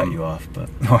 I cut you off, but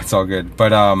no, it's all good.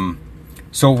 But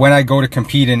so when I go to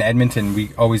compete in Edmonton,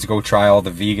 we always go try all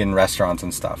the vegan restaurants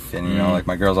and stuff, and like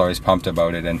my girl's always pumped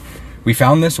about it, and we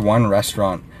found this one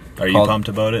restaurant. Are you pumped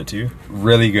about it too?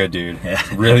 Really good, dude. Yeah.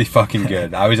 Really fucking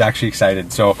good. I was actually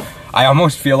excited, so I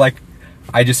almost feel like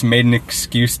I just made an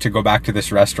excuse to go back to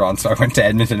this restaurant, so I went to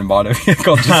Edmonton and bought a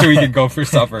vehicle just so we could go for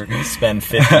supper. Spend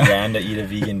 50 grand to eat a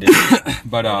vegan dish.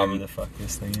 But whatever the fuck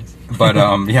this thing is. But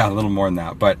yeah, a little more than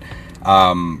that. But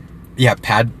yeah,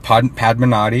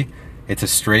 Padmanati. It's a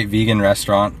straight vegan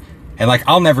restaurant, and like,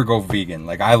 I'll never go vegan.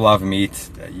 Like, I love meat.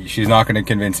 She's not going to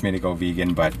convince me to go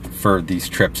vegan, but for these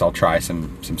trips I'll try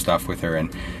some stuff with her,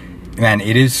 and man,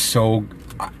 it is so,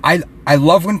 I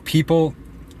love when people,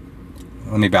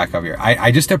 let me back up here.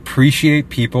 I just appreciate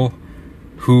people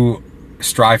who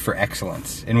strive for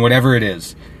excellence in whatever it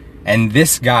is. And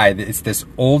this guy, it's this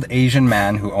old Asian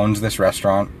man who owns this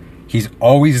restaurant. He's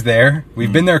always there.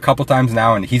 We've been there a couple times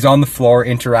now, and he's on the floor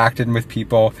interacting with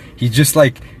people. He's just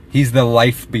like, he's the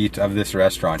life beat of this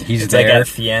restaurant. It's there. Like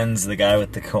Etienne's the guy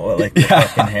with the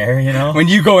fucking hair, When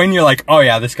you go in, you're like, oh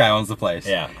yeah, this guy owns the place.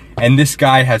 Yeah. And this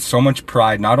guy has so much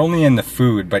pride, not only in the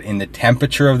food, but in the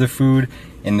temperature of the food,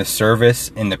 in the service,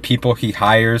 in the people he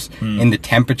hires, in the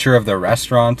temperature of the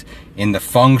restaurant, in the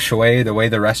feng shui, the way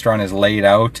the restaurant is laid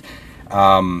out.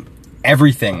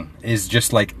 Everything is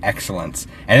just like excellence.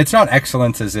 And it's not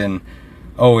excellence as in,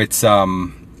 oh, it's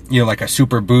like a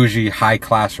super bougie high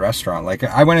class restaurant. Like,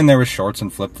 I went in there with shorts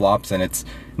and flip-flops, and it's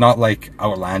not like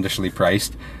outlandishly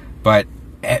priced, but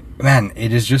man,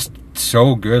 it is just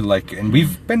so good. Like, and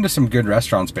we've been to some good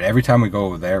restaurants, but every time we go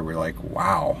over there, we're like,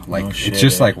 wow. Like, it's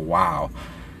just like, wow.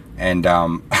 And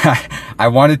I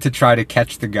wanted to try to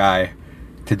catch the guy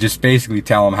to just basically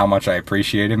tell him how much I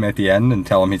appreciate him at the end, and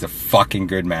tell him he's a fucking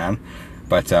good man.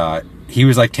 But he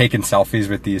was like taking selfies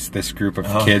with this group of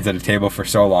kids at a table for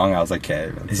so long. I was like,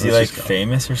 okay. Is he like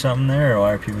famous or something there, or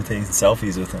why are people taking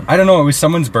selfies with him? I don't know. It was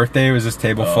someone's birthday. It was this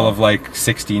table full of like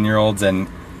 16-year-olds, and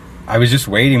I was just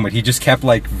waiting, but he just kept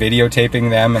like videotaping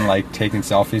them and like taking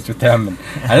selfies with them. And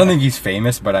I don't think he's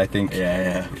famous, but I think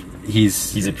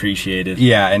he's appreciated.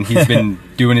 Yeah, and he's been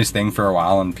doing his thing for a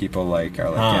while, and people like are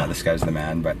like, yeah, this guy's the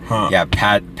man. But yeah,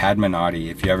 Padmanotti.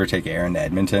 If you ever take Aaron to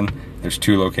Edmonton, there's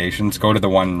 2 locations. Go to the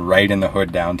one right in the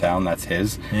hood downtown. That's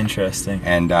his. Interesting.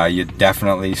 And you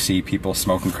definitely see people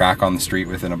smoking crack on the street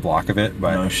within a block of it.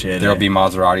 But no shit, there'll be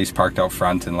Maseratis parked out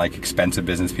front and like expensive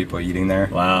business people eating there.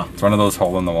 Wow. It's one of those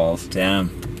hole in the walls.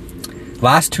 Damn.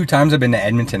 Last 2 times I've been to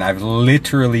Edmonton, I've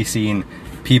literally seen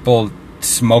people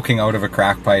smoking out of a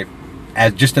crack pipe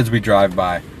just as we drive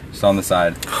by, just on the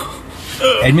side.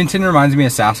 Edmonton reminds me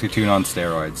of Saskatoon on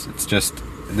steroids. It's just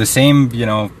the same, you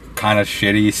know, kind of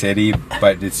shitty city,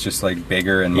 but it's just like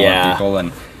bigger and more people.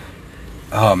 And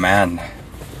oh man,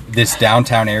 this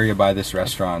downtown area by this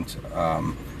restaurant,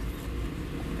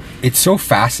 it's so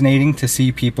fascinating to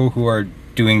see people who are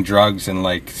doing drugs and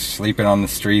like sleeping on the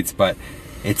streets, but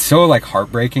it's so like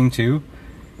heartbreaking too.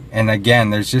 And again,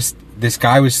 there's just this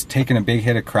guy was taking a big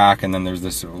hit of crack, and then there's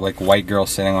this like white girl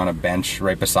sitting on a bench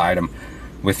right beside him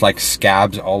with like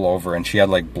scabs all over, and she had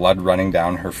like blood running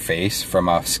down her face from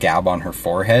a scab on her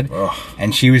forehead. Ugh.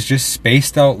 And she was just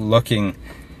spaced out looking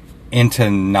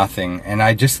into nothing. And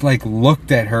I just like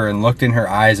looked at her and looked in her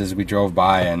eyes as we drove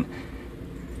by, and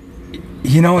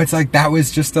you know, it's like that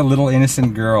was just a little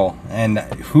innocent girl, and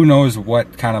who knows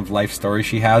what kind of life story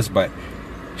she has, but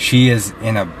she is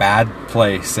in a bad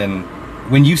place. And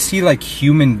when you see like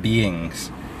human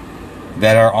beings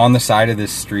that are on the side of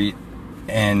this street,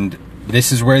 and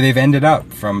this is where they've ended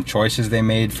up, from choices they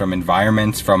made, from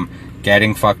environments, from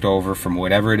getting fucked over, from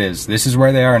whatever it is, this is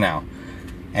where they are now.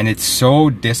 And it's so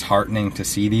disheartening to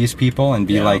see these people and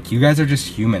be like, you guys are just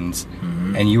humans,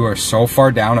 and you are so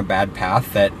far down a bad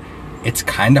path that it's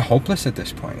kind of hopeless at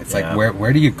this point. It's like,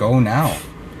 where do you go now?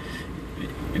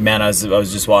 Man, I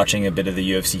was just watching a bit of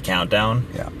the UFC countdown.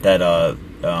 Yeah. That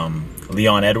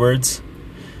Leon Edwards,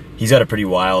 he's got a pretty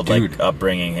wild like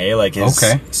upbringing. Hey, like his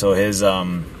so his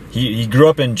he grew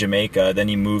up in Jamaica, then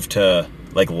he moved to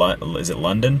like is it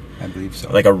London? I believe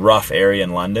so. Like a rough area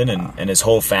in London, and his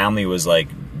whole family was like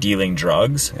dealing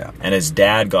drugs. Yeah. And his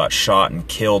dad got shot and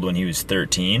killed when he was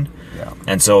 13. Yeah.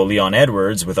 And so Leon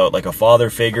Edwards, without like a father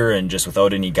figure and just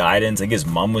without any guidance, I think his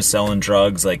mom was selling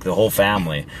drugs, like the whole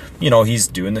family, you know, he's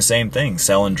doing the same thing,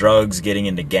 selling drugs, getting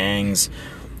into gangs,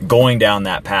 going down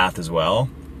that path as well.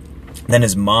 Then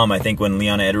his mom, I think when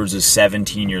Leon Edwards was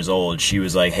 17 years old, she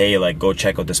was like, hey, like, go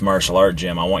check out this martial art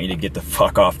gym. I want you to get the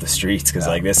fuck off the streets, because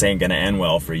like this ain't gonna end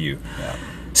well for you. Yeah.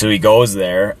 So he goes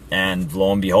there, and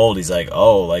lo and behold, he's like,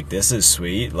 oh, like this is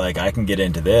sweet, like I can get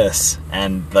into this.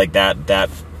 And like that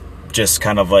just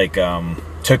kind of like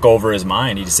took over his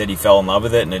mind. He just said he fell in love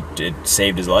with it, and it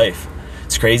saved his life.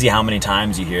 It's crazy how many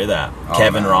times you hear that.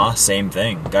 Kevin Ross, same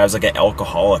thing. Guy was like an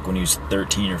alcoholic when he was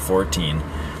 13 or 14.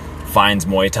 Finds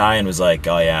Muay Thai and was like,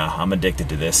 oh yeah, I'm addicted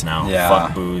to this now. Yeah.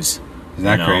 Fuck booze. Isn't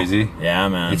that crazy? Yeah,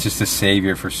 man. It's just a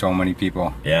savior for so many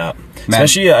people. Yeah. Man.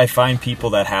 Especially I find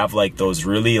people that have like those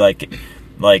really like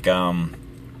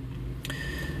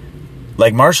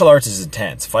martial arts is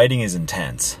intense. Fighting is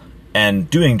intense. And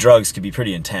doing drugs can be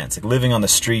pretty intense. Like living on the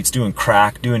streets, doing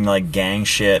crack, doing like gang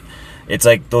shit. It's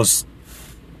like those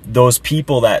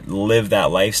people that live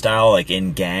that lifestyle like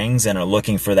in gangs and are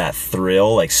looking for that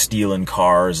thrill, like stealing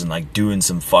cars and like doing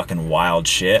some fucking wild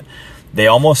shit. They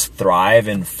almost thrive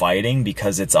in fighting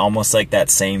because it's almost like that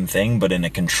same thing, but in a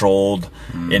controlled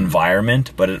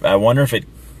environment. But I wonder if it,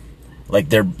 like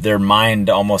their mind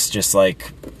almost just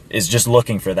like is just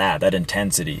looking for that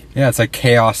intensity. Yeah, it's like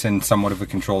chaos in somewhat of a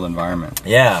controlled environment.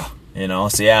 Yeah, you know.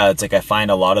 So yeah, it's like I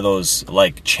find a lot of those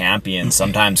like champions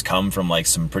sometimes come from like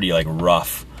some pretty like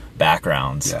rough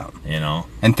backgrounds. Yeah, you know.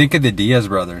 And think of the Diaz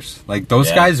brothers. Like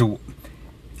those guys.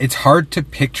 It's hard to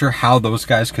picture how those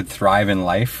guys could thrive in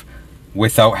life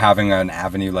without having an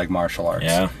avenue like martial arts.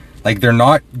 Yeah. Like they're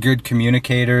not good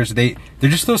communicators. They're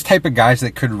just those type of guys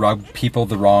that could rub people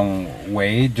the wrong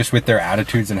way just with their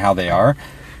attitudes and how they are.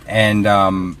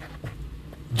 And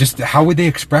just how would they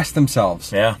express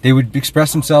themselves? Yeah. They would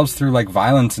express themselves through like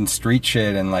violence and street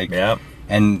shit and like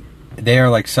and they are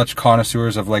like such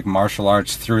connoisseurs of like martial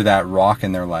arts through that rock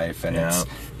in their life. And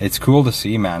it's cool to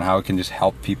see, man, how it can just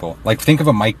help people. Like think of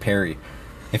a Mike Perry.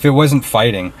 If it wasn't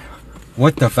fighting,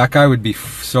 that guy would be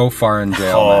so far in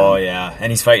jail. Oh, man. Yeah.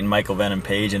 And he's fighting Michael Venom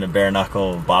Page in a bare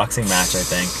knuckle boxing match, I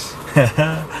think.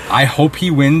 I hope he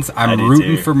wins. I'm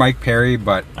rooting for Mike Perry,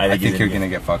 but I think you're going to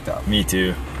get fucked up. Me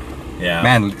too. Yeah.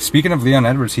 Man, speaking of Leon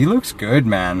Edwards, he looks good,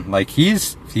 man. Like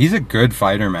he's a good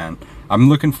fighter, man. I'm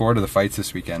looking forward to the fights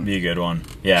this weekend. Be a good one.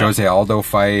 Yeah. Jose Aldo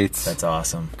fights. That's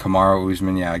awesome. Kamaru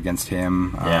Usman, against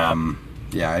him. Yeah.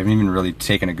 Yeah, I haven't even really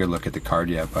taken a good look at the card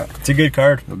yet, but it's a good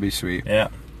card. It'll be sweet. Yeah.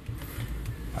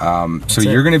 So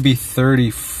you're going to be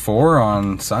 34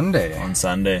 on Sunday. On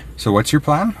Sunday. So what's your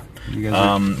plan? You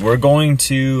guys we're going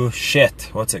to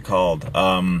what's it called?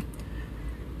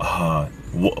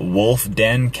 Wolf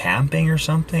Den camping or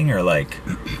something, or like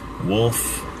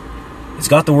wolf. It's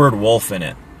got the word wolf in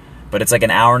it, but it's like an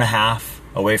hour and a half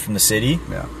away from the city.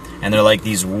 Yeah. And they're like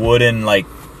these wooden, like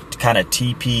kind of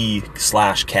teepee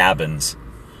 / cabins.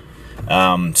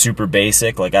 Super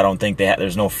basic. Like I don't think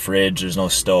there's no fridge, there's no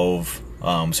stove.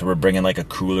 So we're bringing like a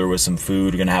cooler with some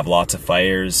food. We're gonna have lots of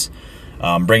fires.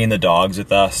 Bringing the dogs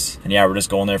with us, and yeah, we're just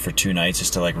going there for 2 nights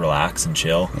just to like relax and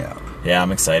chill. Yeah,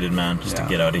 I'm excited, man, just to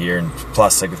get out of here. And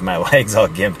plus, like with my legs all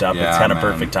gimped up, it's kind of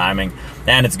perfect timing,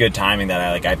 and it's good timing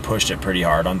that I pushed it pretty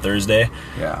hard on Thursday.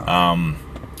 Man,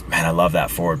 I love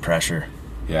that forward pressure.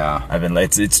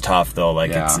 It's tough though. Like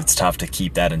it's tough to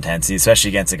keep that intensity, especially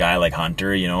against a guy like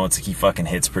Hunter. You know, it's like he fucking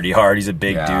hits pretty hard. He's a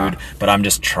big dude, but I'm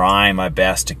just trying my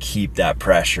best to keep that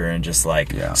pressure and just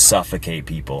like suffocate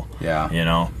people. You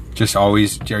know. Just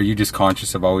always, are you just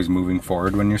conscious of always moving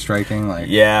forward when you're striking? Like,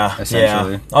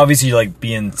 essentially. Obviously, like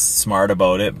being smart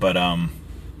about it, but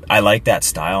I like that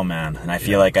style, man, and I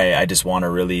feel like I just want to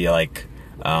really like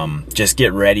just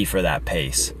get ready for that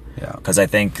pace. Because I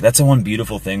think that's the one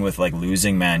beautiful thing with like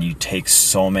losing, man. You take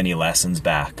so many lessons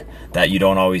back that you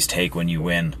don't always take when you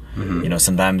win. You know,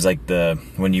 sometimes like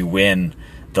when you win,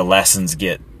 the lessons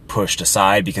get pushed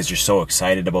aside because you're so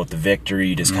excited about the victory.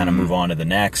 You just kind of move on to the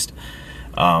next.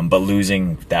 But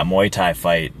losing that Muay Thai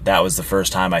fight, that was the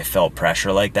first time I felt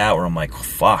pressure like that, where I'm like,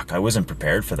 fuck, I wasn't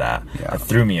prepared for that. It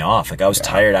threw me off. Like I was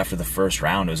tired after the first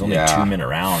round. It was only a 2-minute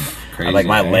round. Crazy, like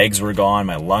my legs were gone,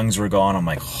 my lungs were gone. I'm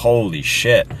like, holy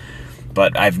shit.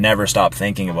 But I've never stopped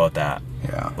thinking about that.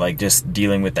 Like just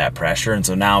dealing with that pressure. And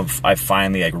so now I've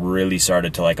finally like really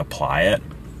started to like apply it,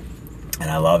 and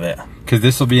I love it. Because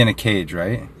this will be in a cage,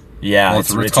 right? Yeah, well,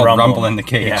 it's called Rumble in the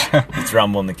Cage. Yeah, it's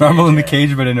Rumble in the Cage. Rumble in the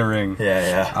Cage, but in a ring.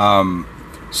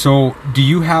 So do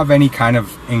you have any kind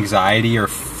of anxiety, or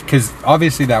because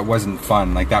obviously that wasn't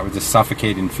fun, like that was a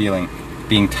suffocating feeling,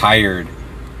 being tired,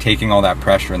 taking all that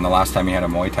pressure, and the last time you had a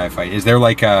Muay Thai fight, is there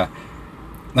like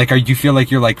do you feel like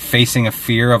you're like facing a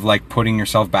fear of like putting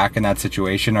yourself back in that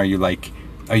situation? Are you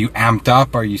amped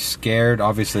up? Are you scared?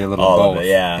 Obviously a little all both. Of it,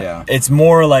 yeah. It's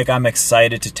more like I'm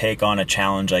excited to take on a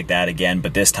challenge like that again,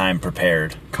 but this time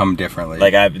prepared. Come differently.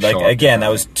 That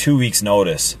was 2 weeks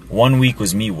notice. 1 week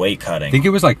was me weight cutting. I think it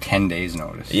was like 10 days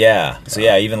notice. So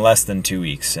even less than 2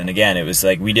 weeks. And again, it was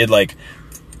like we did like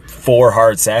 4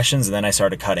 hard sessions, and then I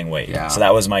started cutting weight. So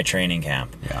that was my training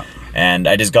camp. And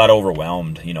I just got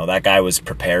overwhelmed. You know, that guy was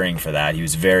preparing for that. He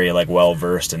was very like well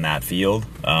versed in that field.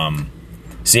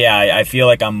 So yeah, I feel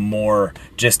like I'm more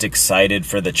just excited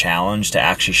for the challenge to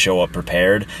actually show up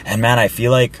prepared. And man, I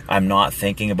feel like I'm not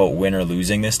thinking about win or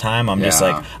losing this time. I'm just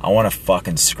like, I want to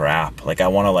fucking scrap. Like I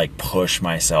want to like push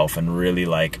myself and really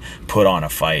like put on a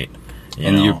fight.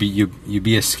 You know? you'd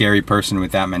be a scary person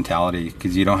with that mentality,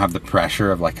 because you don't have the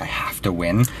pressure of like, I have to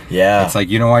win. It's like,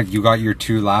 you know what, you got your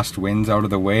 2 last wins out of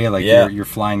the way, like you're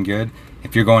flying good.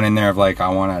 If you're going in there of like, I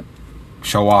want to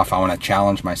show off, I want to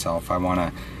challenge myself, I want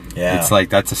to, it's like,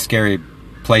 that's a scary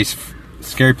place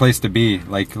to be,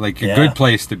 like a good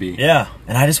place to be.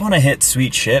 And I just want to hit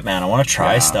sweet shit, man. I want to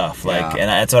try stuff, like, and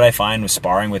that's what I find with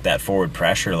sparring with that forward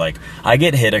pressure. Like I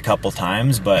get hit a couple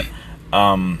times, but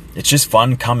it's just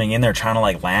fun coming in there trying to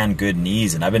like land good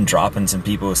knees, and I've been dropping some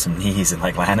people with some knees and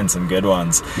like landing some good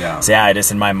ones. So yeah, I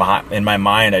just in my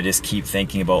mind I just keep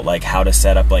thinking about like how to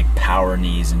set up like power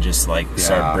knees and just like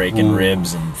start breaking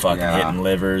ribs and fucking hitting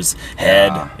livers,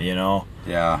 head, you know.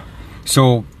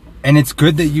 So, and it's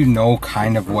good that you know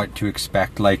kind of what to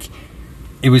expect. Like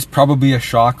it was probably a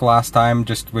shock last time,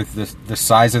 just with the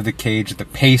size of the cage, the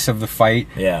pace of the fight.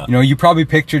 You know, you probably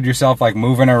pictured yourself like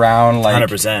moving around like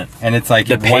 100%. And it's like,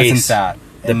 it wasn't that.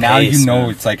 And now you know,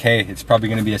 it's like, hey, it's probably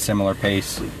going to be a similar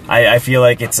pace. I feel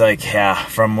like it's like,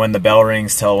 from when the bell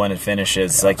rings till when it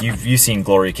finishes. Like you've seen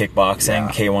Glory Kickboxing,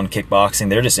 K1 Kickboxing.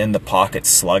 They're just in the pocket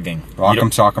slugging.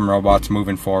 Rock'em Sock'em robots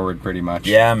moving forward pretty much.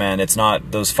 Yeah, man. It's not,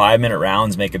 those 5-minute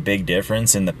rounds make a big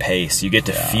difference in the pace. You get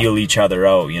to feel each other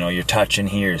out. You know, you're touching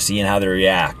here, seeing how they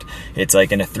react. It's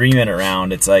like in a 3-minute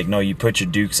round, it's like, no, you put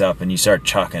your dukes up and you start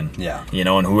chucking. You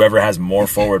know, and whoever has more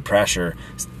forward pressure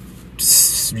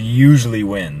usually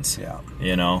wins.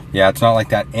 You know. It's not like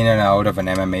that in and out of an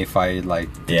MMA fight. Like,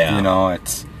 you know,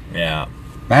 it's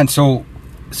man. So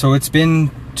it's been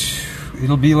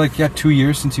it'll be like 2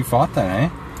 years since you fought then, eh?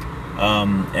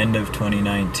 End of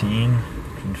 2019.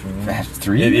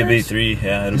 3 years? It'll be 3.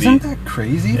 Yeah, Isn't that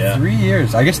crazy? 3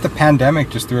 years. I guess the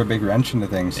pandemic just threw a big wrench into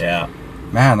things.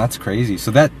 Man, that's crazy.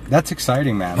 So that's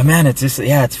exciting, man. But man, it's just,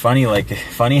 yeah, it's funny. Like,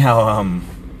 funny how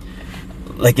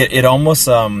like it almost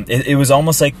it was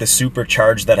almost like the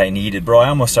supercharge that I needed, bro. I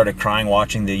almost started crying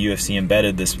watching the UFC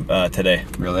Embedded this today.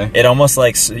 Really? It almost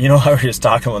like, you know how we were just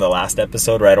talking about the last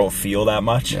episode where I don't feel that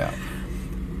much. Yeah.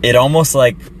 It almost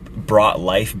like brought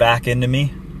life back into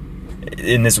me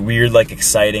in this weird, like,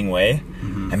 exciting way.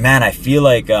 Mm-hmm. And man, I feel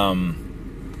like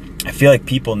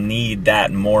people need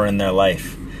that more in their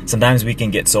life. Sometimes we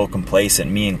can get so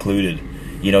complacent, me included.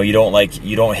 You know, you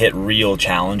don't hit real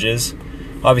challenges.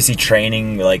 Obviously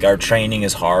training, like, our training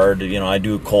is hard. You know, I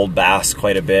do cold baths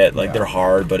quite a bit. Like, they're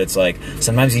hard, but it's like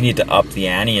sometimes you need to up the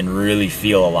ante and really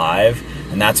feel alive.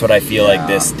 And that's what I feel like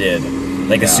this did.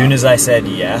 Like, as soon as I said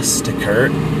yes to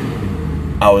Kurt,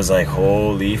 I was like,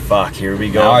 holy fuck, here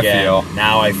we go again.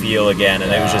 Now I feel again.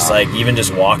 And it was just like, even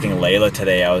just walking Layla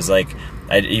today, I was like,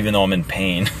 even though I'm in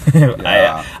pain,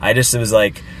 I just, it was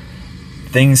like,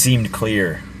 things seemed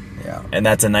clear. Yeah. And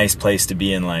that's a nice place to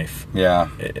be in life. Yeah.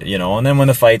 You know, and then when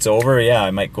the fight's over, I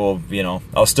might go, you know,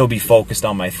 I'll still be focused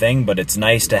on my thing, but it's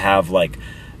nice to have, like,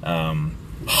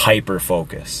 hyper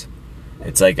focus.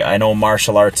 It's like, I know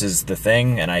martial arts is the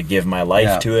thing and I give my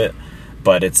life to it,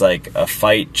 but it's like a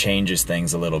fight changes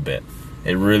things a little bit.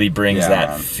 It really brings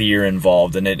that fear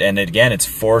involved, and again, it's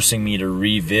forcing me to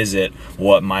revisit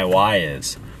what my why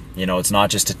is. You know, it's not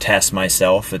just to test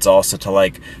myself, it's also to,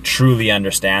 like, truly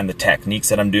understand the techniques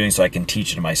that I'm doing so I can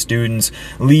teach it to my students,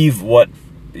 leave what,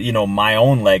 you know, my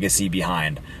own legacy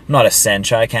behind. I'm not a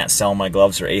sencha, I can't sell my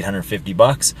gloves for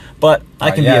 $850, but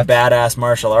I can be a badass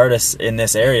martial artist in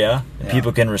this area.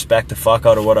 People can respect the fuck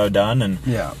out of what I've done, and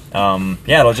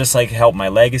it'll just, like, help my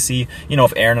legacy. You know,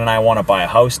 if Aaron and I want to buy a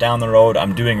house down the road,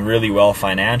 I'm doing really well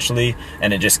financially,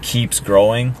 and it just keeps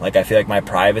growing. Like, I feel like my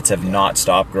privates have not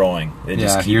stopped growing. They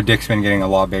just your dick's been getting a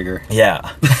lot bigger.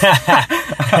 Yeah.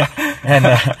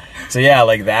 And so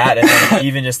like that, and then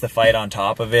even just the fight on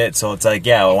top of it. So it's like,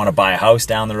 I want to buy a house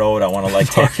down the road. I want to, like,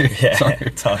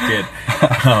 it's all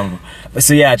good. But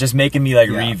so just making me, like,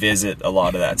 revisit a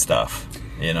lot of that stuff,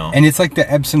 you know. And it's like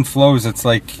the ebbs and flows. It's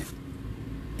like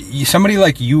somebody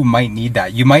like you might need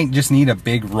that. You might just need a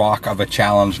big rock of a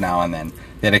challenge now and then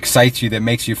that excites you, that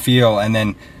makes you feel, and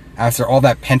then after all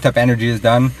that pent up energy is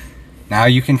done, now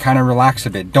you can kind of relax a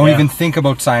bit. Don't even think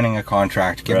about signing a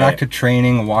contract. Get back to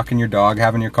training, walking your dog,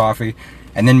 having your coffee.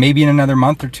 And then maybe in another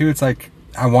month or two, it's like,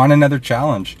 I want another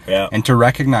challenge. Yeah. And to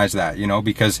recognize that, you know,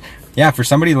 because, for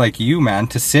somebody like you, man,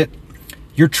 to sit,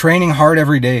 you're training hard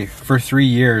every day for 3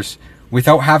 years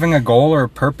without having a goal or a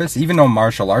purpose, even though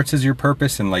martial arts is your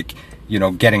purpose and, like, you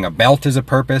know, getting a belt is a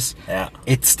purpose. Yeah.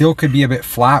 It still could be a bit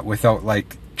flat without,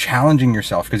 like, challenging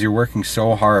yourself because you're working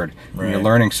so hard and you're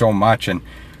learning so much. And,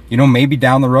 you know, maybe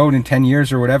down the road in 10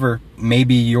 years or whatever,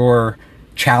 maybe your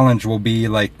challenge will be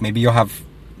like, maybe you'll have,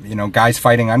 you know, guys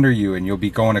fighting under you and you'll be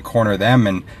going to corner them,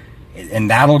 and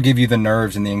that'll give you the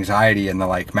nerves and the anxiety and the,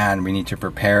 like, man, we need to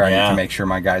prepare. I need to make sure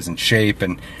my guy's in shape.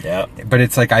 And but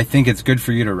it's like, I think it's good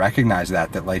for you to recognize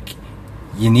that like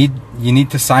you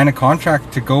need to sign a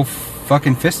contract to go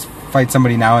fucking fist fight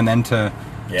somebody now and then to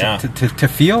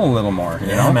feel a little more, you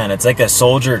know? Man, it's like a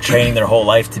soldier training their whole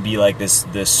life to be like this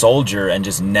soldier and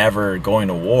just never going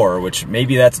to war, which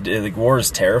maybe that's, like, war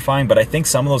is terrifying, but I think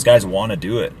some of those guys want to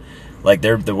do it. Like,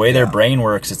 the way their brain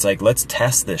works, it's like, let's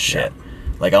test this shit.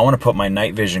 Like, I want to put my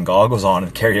night vision goggles on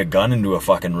and carry a gun into a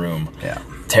fucking room. Yeah.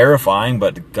 Terrifying,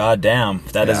 but goddamn,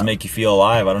 if that doesn't make you feel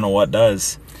alive, I don't know what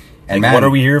does. Like, man, what are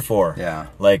we here for? Yeah.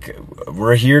 Like,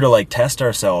 we're here to, like, test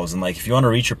ourselves, and, like, if you want to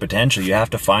reach your potential, you have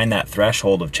to find that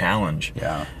threshold of challenge.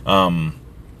 Yeah.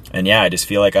 And I just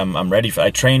feel like I'm ready for.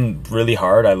 I train really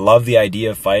hard. I love the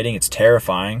idea of fighting. It's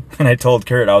terrifying. And I told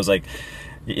Kurt, I was like,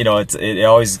 you know, it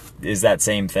always is that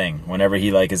same thing. Whenever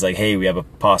he, like, is like, hey, we have a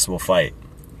possible fight,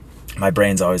 my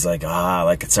brain's always like,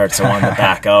 like, it starts to want to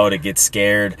back out. It gets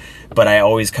scared. But I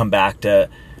always come back to,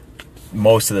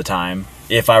 most of the time,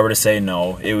 if I were to say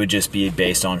no, it would just be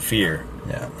based on fear.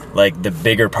 Yeah. Like, the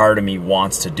bigger part of me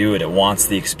wants to do it. It wants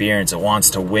the experience. It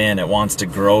wants to win. It wants to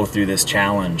grow through this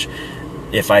challenge.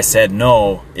 If I said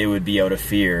no, it would be out of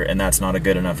fear, and that's not a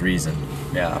good enough reason.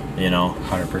 Yeah. You know?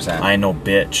 100%. I know,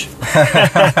 bitch.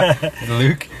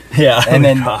 Luke. Yeah. And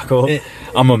then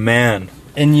I'm a man.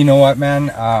 And you know what,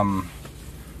 man?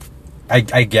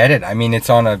 I get it. I mean, it's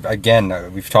on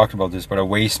we've talked about this, but a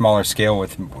way smaller scale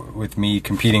with me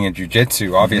competing in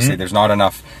jiu-jitsu. Obviously, there's not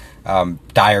enough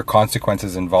dire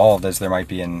consequences involved as there might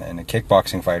be in a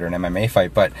kickboxing fight or an MMA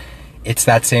fight, but it's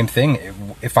that same thing.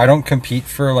 If I don't compete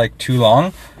for, like, too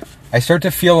long, I start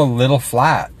to feel a little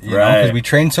flat, you know, because we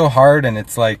train so hard, and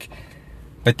it's like,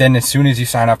 but then as soon as you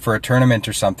sign up for a tournament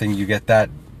or something, you get that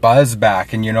buzz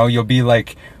back, and you know, you'll be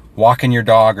like walking your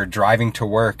dog or driving to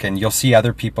work, and you'll see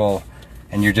other people,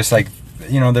 and you're just like,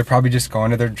 you know, they're probably just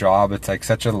going to their job. It's like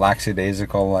such a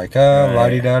lackadaisical, like,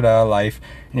 la-di-da-da life.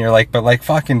 And you're like, but like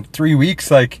fucking 3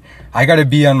 weeks, like I gotta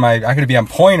be on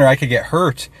point or I could get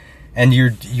hurt. And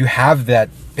you have that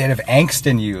bit of angst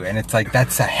in you, and it's like,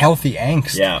 that's a healthy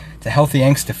angst. Yeah. It's a healthy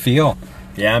angst to feel.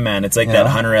 Yeah, man. It's like that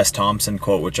Hunter S. Thompson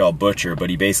quote, which I'll butcher, but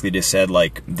he basically just said,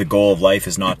 like, the goal of life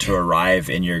is not to arrive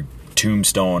in your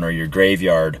tombstone or your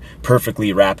graveyard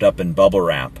perfectly wrapped up in bubble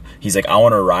wrap. He's like, I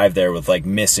want to arrive there with like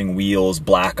missing wheels,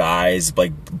 black eyes,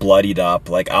 like bloodied up.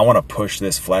 Like, I want to push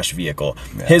this flesh vehicle.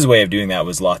 Yeah. His way of doing that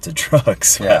was lots of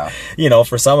drugs. But, you know,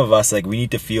 for some of us, like, we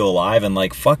need to feel alive and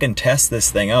like fucking test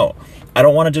this thing out. I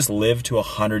don't want to just live to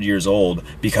 100 years old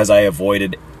because I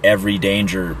avoided every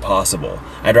danger possible.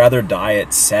 I'd rather die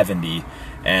at 70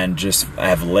 and just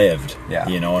have lived,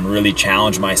 you know, and really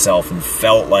challenged myself and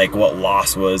felt like what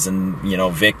loss was, and, you know,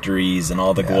 victories and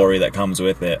all the glory that comes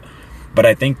with it. But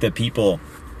I think the people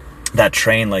that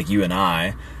train like you and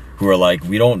I, who are like,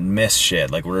 we don't miss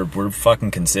shit, like we're fucking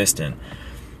consistent,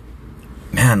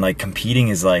 man, like competing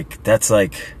is like, that's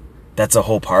a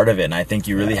whole part of it. And I think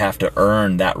you really have to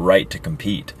earn that right to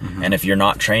compete. And if you're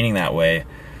not training that way,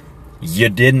 you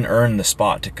didn't earn the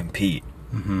spot to compete.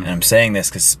 And I'm saying this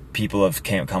because people have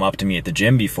come up to me at the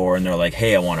gym before and they're like,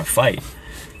 hey, I want to fight.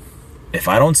 If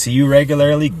I don't see you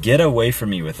regularly, get away from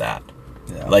me with that.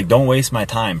 Like, don't waste my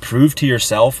time. Prove to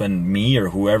yourself and me or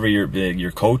whoever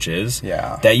your coach is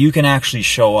that you can actually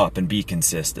show up and be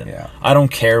consistent. I don't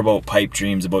care about pipe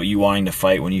dreams about you wanting to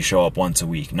fight when you show up once a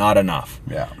week. Not enough.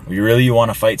 You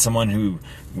want to fight someone who,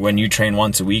 when you train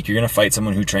once a week, you're going to fight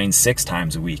someone who trains 6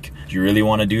 times a week. Do you really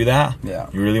want to do that?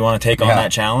 You really want to take on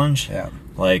that challenge?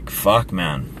 Like, fuck,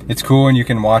 man. It's cool when you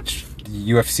can watch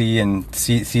UFC and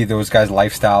see those guys'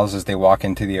 lifestyles as they walk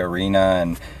into the arena,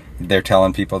 and they're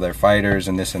telling people they're fighters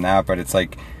and this and that, but it's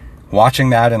like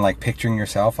watching that and like picturing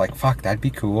yourself like, fuck, that'd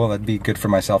be cool, that'd be good for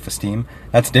my self-esteem.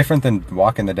 That's different than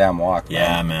walking the damn walk, man.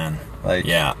 Yeah, man. Like,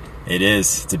 yeah, it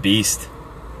is. It's a beast.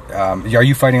 Are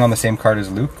you fighting on the same card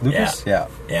as Lucas?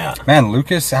 Yeah. Man,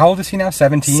 Lucas, how old is he now?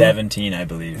 17? 17, I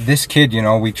believe. This kid, you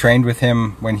know, we trained with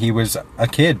him when he was a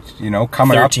kid, you know,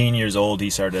 coming 13 years old,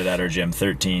 he started at our gym,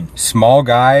 13. Small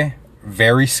guy,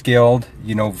 very skilled,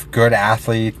 you know, good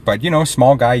athlete, but, you know,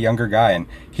 small guy, younger guy, and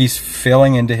he's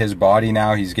filling into his body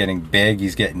now. He's getting big,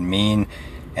 he's getting mean,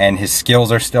 and his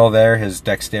skills are still there, his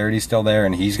dexterity's still there,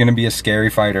 and he's gonna be a scary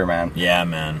fighter, man. Yeah,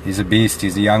 man. He's a beast.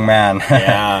 He's a young man.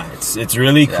 Yeah, it's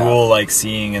really cool, like,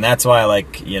 seeing, and that's why,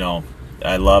 like, you know,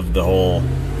 I love the whole,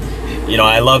 you know,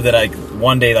 I love that, like,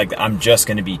 one day, like, I'm just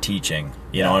gonna be teaching,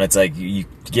 you know, and it's like, you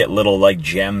get little, like,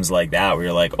 gems like that where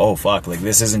you're like, oh, fuck, like,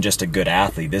 this isn't just a good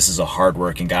athlete, this is a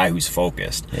hardworking guy who's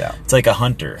focused. It's like a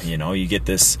hunter, you know, you get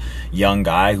this young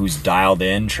guy who's dialed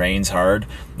in, trains hard.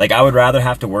 Like, I would rather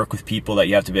have to work with people that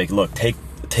you have to be like, look,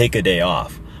 take a day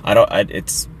off.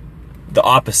 It's the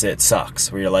opposite sucks,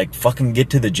 where you're like, fucking get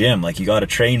to the gym, like, you got to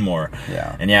train more.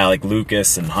 And like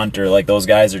Lucas and Hunter, like, those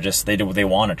guys are just, they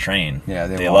want to train.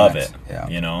 They love it.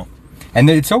 You know, and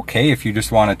it's okay if you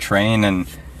just want to train and,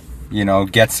 you know,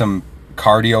 get some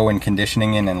cardio and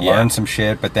conditioning in and learn some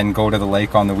shit, but then go to the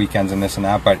lake on the weekends and this and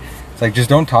that. But it's like, just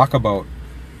don't talk about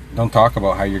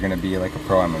how you're going to be like a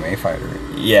pro MMA fighter.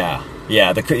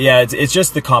 It's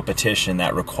just the competition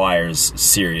that requires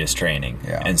serious training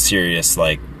and serious,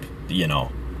 like, you know,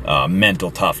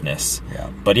 mental toughness.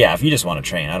 But if you just want to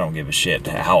train, I don't give a shit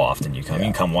how often you come. You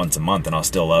can come once a month and I'll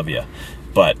still love you.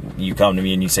 But you come to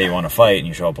me and you say you want to fight and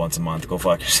you show up once a month, go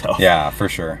fuck yourself. Yeah, for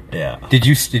sure. Did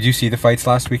you see the fights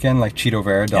last weekend, like Cheeto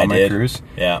Vera, Dominic Cruz?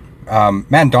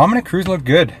 Man, Dominic Cruz looked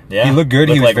good. He looked good.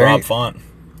 He was like very, Rob Font.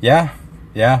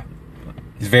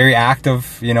 He's very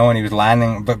active, you know, and he was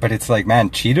landing. But it's like, man,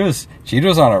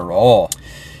 Cheeto's on a roll.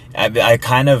 I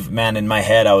kind of, man, in my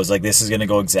head, I was like, this is going to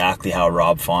go exactly how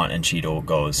Rob Font and Cheeto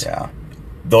goes.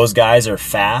 Those guys are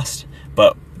fast,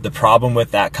 but the problem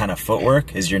with that kind of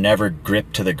footwork is you're never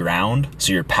gripped to the ground,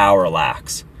 so your power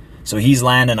lacks. So he's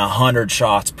landing 100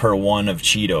 shots per one of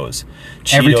Cheeto's.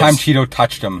 Every time Cheeto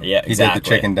touched him, he did the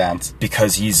chicken dance.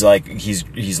 Because he's like,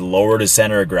 he's lowered his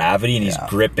center of gravity and he's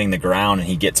gripping the ground and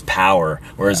he gets power.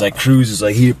 Whereas like Cruz is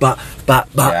like, here,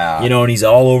 you know, and he's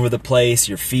all over the place.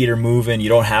 Your feet are moving. You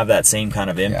don't have that same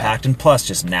kind of impact. And plus,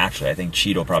 just naturally, I think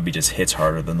Cheeto probably just hits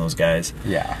harder than those guys.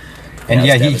 And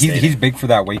he's big for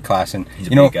that weight class. And he's a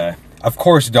big guy. Of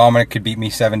course, Dominic could beat me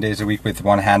 7 days a week with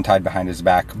one hand tied behind his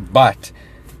back. But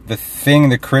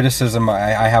the criticism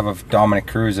I have of Dominic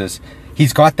Cruz is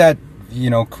he's got that, you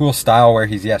know, cool style where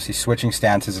he's switching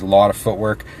stances, a lot of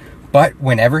footwork, But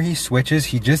whenever he switches,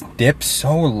 he just dips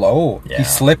so low. Yeah. He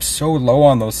slips so low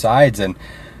on those sides. And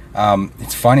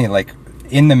it's funny, like,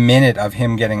 in the minute of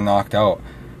him getting knocked out,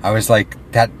 I was like,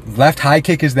 that left high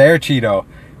kick is there, Cheeto.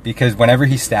 Because whenever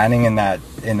he's standing in that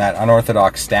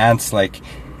unorthodox stance, like,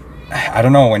 I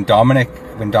don't know, when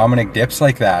Dominic dips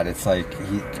like that, it's like,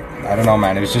 I don't know,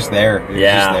 man, it was just there. It was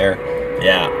just there.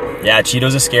 Yeah,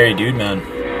 Cheeto's a scary dude, man.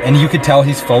 And you could tell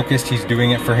he's focused. He's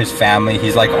doing it for his family.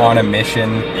 He's like on a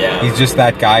mission. Yeah. He's just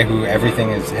that guy who everything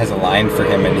has aligned for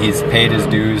him, and he's paid his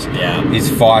dues. Yeah.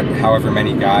 He's fought however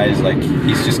many guys. Like,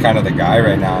 he's just kind of the guy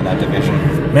right now in that division.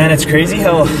 Man, it's crazy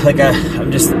how, like,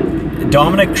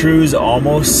 Dominic Cruz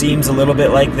almost seems a little bit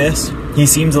like this. He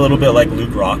seems a little bit like Luke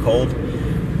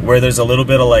Rockhold, where there's a little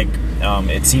bit of, like,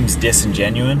 it seems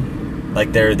disingenuous.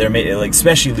 Like, they're made, like,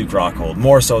 especially Luke Rockhold,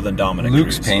 more so than Dominic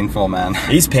Luke's Cruz. painful, man.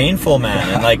 He's painful, man.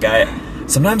 And, like,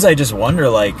 sometimes I just wonder,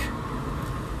 like,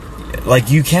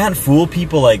 you can't fool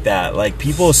people like that. Like,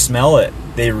 people smell it.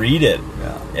 They read it.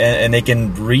 Yeah. And they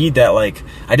can read that, like,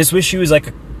 I just wish he was,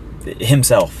 like,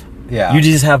 himself. Yeah. You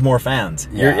just have more fans.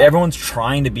 Yeah. Everyone's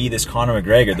trying to be this Conor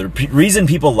McGregor. The reason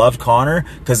people love Conor,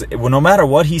 because no matter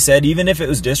what he said, even if it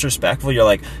was disrespectful, you're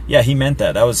like, yeah, he meant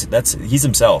that. He's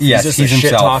himself. Yes, he's just he's a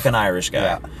himself. shit-talking Irish guy.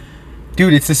 Yeah.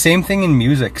 Dude, it's the same thing in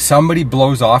music. Somebody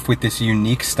blows off with this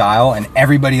unique style and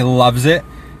everybody loves it,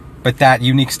 but that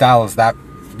unique style is that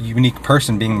unique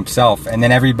person being himself, and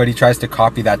then everybody tries to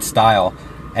copy that style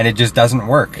and it just doesn't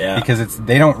work. Yeah. Because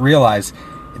they don't realize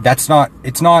it's not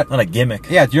Not a gimmick.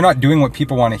 Yeah, you're not doing what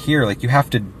people want to hear. Like, you have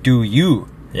to do you.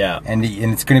 Yeah. And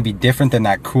it's going to be different than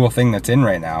that cool thing that's in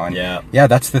right now. And yeah,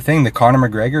 that's the thing, the Conor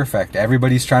McGregor effect.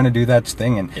 Everybody's trying to do that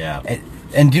thing.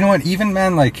 And you know what, even,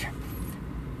 man, like,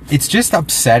 it's just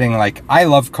upsetting. Like, I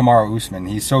love Kamaru Usman.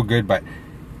 He's so good, but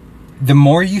the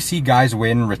more you see guys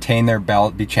win, retain their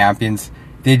belt, be champions,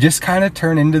 they just kind of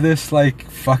turn into this, like,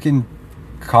 fucking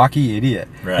cocky idiot.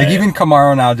 Right. Like, even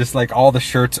Kamaru now, just like all the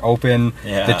shirts open,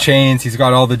 the chains, he's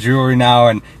got all the jewelry now,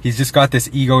 and he's just got this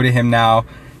ego to him now.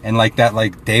 And like that,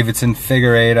 like Davidson,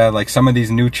 Figueiredo, like some of these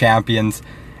new champions,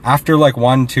 after like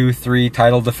 1, 2, 3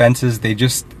 title defenses, they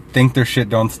just think their shit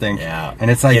don't stink. Yeah. And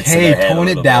it's like, hey, tone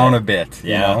it down a bit.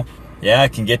 Yeah. You know? Yeah,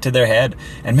 it can get to their head.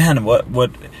 And man,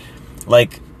 what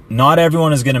like, not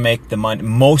everyone is going to make the money.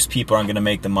 Most people aren't going to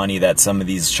make the money that some of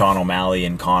these Sean O'Malley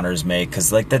and Connors make,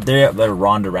 because like they're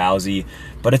Ronda Rousey.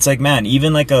 But it's like, man,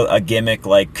 even like a gimmick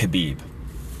like Khabib,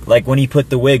 like when he put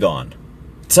the wig on,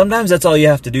 sometimes that's all you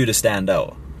have to do to stand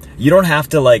out. You don't have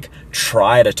to like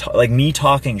try to like me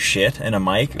talking shit in a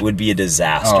mic would be a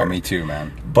disaster. Oh, me too,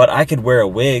 man. But I could wear a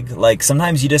wig. Like,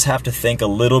 sometimes you just have to think a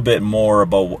little bit more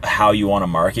about how you want to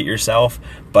market yourself.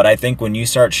 But I think when you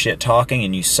start shit talking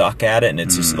and you suck at it, and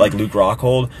it's just like Luke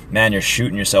Rockhold, man, you're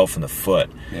shooting yourself in the foot.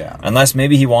 Yeah. Unless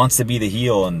maybe he wants to be the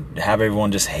heel and have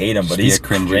everyone just hate him, but he's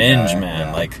cringe, guy. man.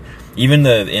 Yeah. Like, even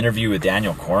the interview with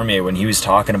Daniel Cormier when he was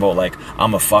talking about, like,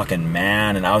 I'm a fucking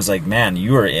man, and I was like, man,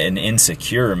 you are an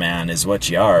insecure man is what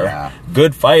you are. Yeah.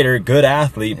 Good fighter, good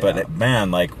athlete, but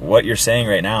man, like, what you're saying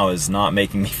right now is not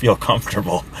making me feel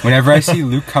comfortable. Whenever I see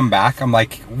Luke come back, I'm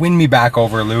like, win me back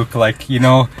over, Luke. Like, you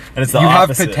know, And it's the you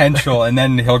opposite. have potential. And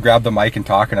then he'll grab the mic and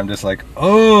talk, and I'm just like,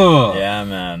 oh. Yeah,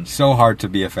 man. So hard to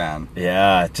be a fan.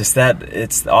 Yeah, just that,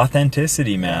 it's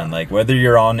authenticity, man. Like, whether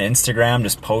you're on Instagram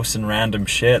just posting random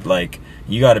shit, like,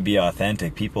 you got to be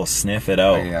authentic. People sniff it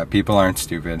out. Yeah, people aren't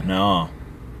stupid. No.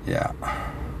 Yeah.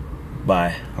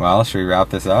 Bye. Well, should we wrap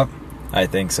this up? I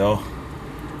think so.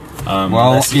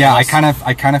 Well, yeah, I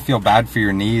kind of feel bad for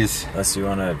your knees. Unless you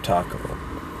want to talk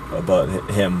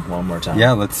about him one more time.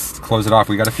 Yeah, let's close it off.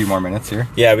 We got a few more minutes here.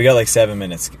 Yeah, we got like 7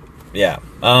 minutes. Yeah.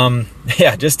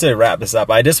 Yeah, just to wrap this up,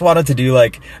 I just wanted to do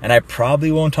like, and I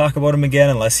probably won't talk about him again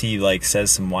unless he like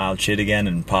says some wild shit again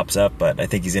and pops up, but I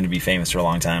think he's going to be famous for a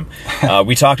long time.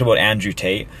 We talked about Andrew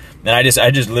Tate, and I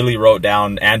just literally wrote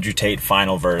down Andrew Tate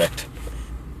final verdict.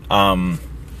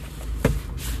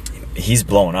 He's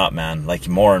blowing up, man, like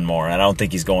more and more, and I don't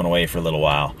think he's going away for a little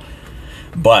while.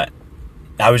 But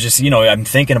I was just, I'm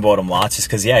thinking about him lots just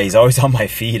because, yeah, he's always on my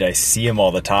feed. I see him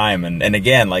all the time. And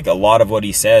again, like a lot of what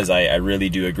he says, I really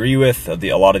do agree with.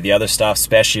 A lot of the other stuff,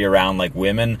 especially around like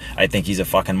women, I think he's a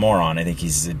fucking moron. I think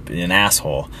he's an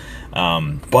asshole.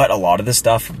 But a lot of the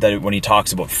stuff that when he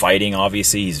talks about fighting,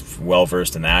 obviously he's well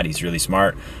versed in that. He's really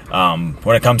smart.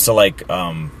 When it comes to like,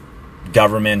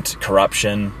 government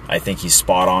corruption, I think he's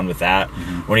spot on with that.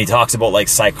 When he talks about like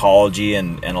psychology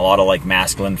and a lot of like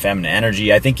masculine feminine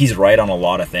energy, I think he's right on a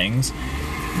lot of things.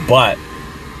 But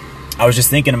I was just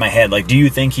thinking in my head, like, do you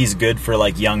think he's good for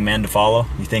like young men to follow?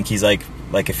 You think he's like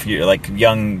if you're like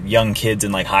young kids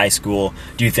in like high school,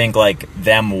 do you think like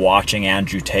them watching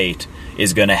Andrew Tate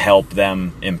is going to help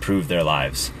them improve their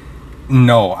lives.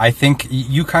 No, I think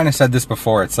you kind of said this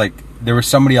before. It's like there was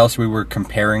somebody else we were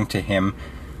comparing to him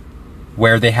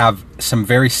where they have some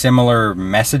very similar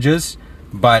messages,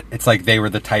 but it's like they were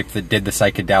the type that did the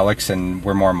psychedelics and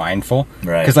were more mindful.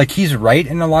 Right. Because like he's right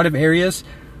in a lot of areas,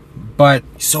 but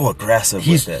He's so aggressive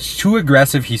he's with it. too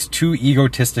aggressive. He's too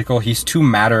egotistical. He's too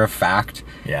matter of fact.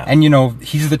 Yeah. And, you know,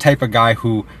 he's the type of guy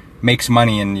who makes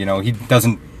money and, you know, he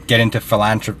doesn't get into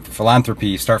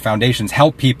philanthropy, start foundations,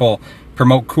 help people,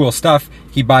 promote cool stuff.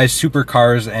 He buys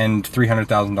supercars and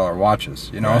 $300,000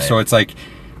 watches, you know? Right. So it's like,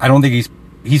 I don't think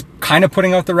he's kind of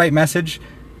putting out the right message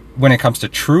when it comes to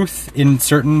truth in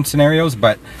certain scenarios,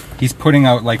 but he's putting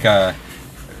out like a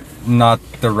not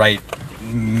the right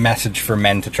message for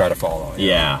men to try to follow.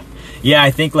 Yeah. Yeah,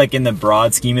 I think like in the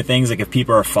broad scheme of things, like if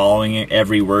people are following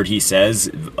every word he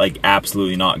says, like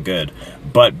absolutely not good.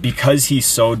 But because he's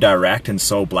so direct and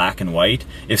so black and white,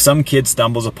 if some kid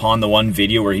stumbles upon the one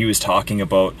video where he was talking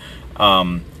about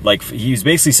like he was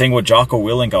basically saying what Jocko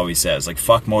Willink always says, like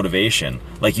fuck motivation.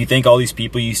 Like you think all these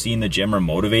people you see in the gym are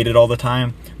motivated all the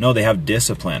time? No, they have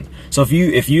discipline. So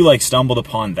if you like stumbled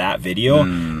upon that video,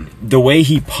 the way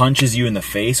he punches you in the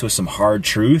face with some hard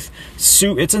truth,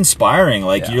 it's inspiring.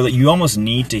 Like you almost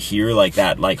need to hear like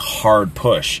that like hard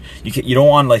push. You don't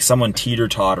want like someone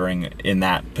teeter-tottering in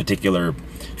that particular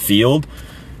field.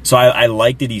 So I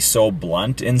like that he's so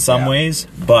blunt in some ways,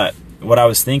 but what I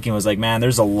was thinking was like, man,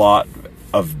 there's a lot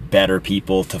of better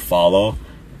people to follow,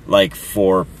 like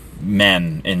for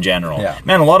men in general. Yeah.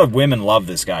 Man, a lot of women love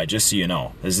this guy, just so you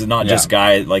know. This is not just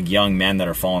like young men that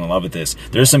are falling in love with this.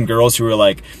 There's some girls who are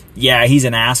like, yeah, he's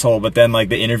an asshole, but then like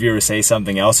the interviewer say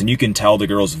something else and you can tell the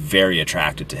girl's very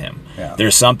attracted to him. Yeah.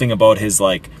 There's something about his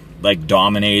like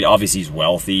dominate. Obviously he's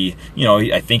wealthy. You know,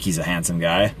 I think he's a handsome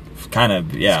guy. Kind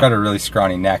of, yeah. He's got a really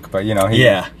scrawny neck, but you know, he,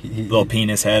 little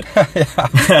penis head.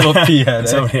 Little pea head.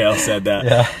 Somebody else said that.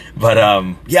 Yeah. But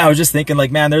I was just thinking,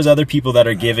 like, man, there's other people that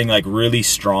are giving like really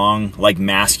strong, like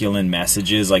masculine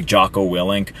messages, like Jocko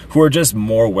Willink, who are just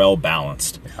more well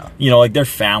balanced. Yeah. You know, like they're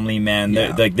family men.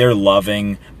 They're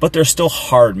loving, but they're still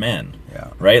hard men. Yeah.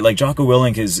 Right? Like Jocko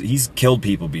Willink he's killed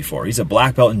people before. He's a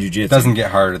black belt in jiu-jitsu. Doesn't get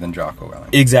harder than Jocko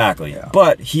Willink. Exactly. Yeah.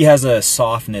 But he has a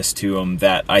softness to him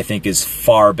that I think is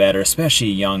far better,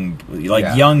 especially young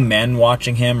men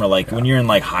watching him, or like when you're in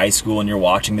like high school and you're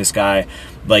watching this guy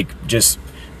like just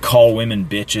call women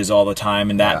bitches all the time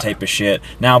and that type of shit.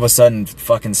 Now all of a sudden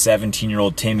fucking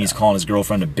 17-year-old Timmy's calling his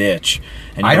girlfriend a bitch.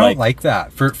 And I don't like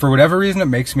that. For whatever reason it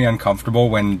makes me uncomfortable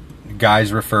when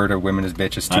guys refer to women as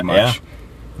bitches too much. Yeah.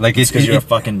 Like it's because you're a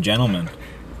fucking gentleman.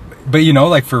 But you know,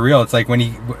 like for real, it's like when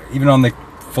he, even on the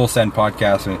Full Send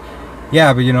podcast,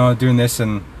 but you know, doing this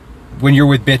and when you're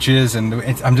with bitches and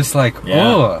I'm just like,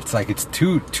 oh, it's like it's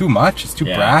too much. It's too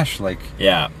brash. Like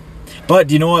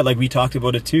but you know what? Like we talked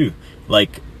about it too.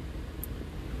 Like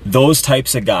those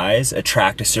types of guys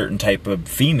attract a certain type of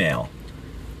female.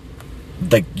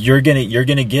 Like you're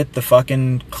gonna get the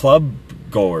fucking club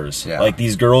goers, like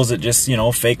these girls that just, you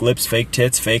know, fake lips, fake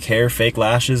tits, fake hair, fake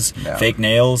lashes, fake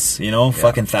nails, you know,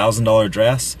 fucking $1,000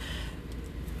 dress.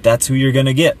 That's who you're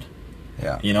gonna get.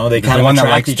 You know, they kind of one that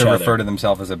attract likes each to other. refer to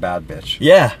themselves as a bad bitch.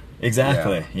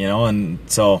 Exactly. You know, and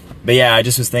so, but I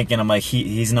just was thinking, I'm like,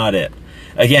 he's not it.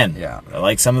 Again, I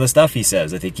like some of the stuff he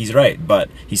says. I think he's right, but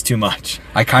he's too much.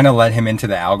 I kind of let him into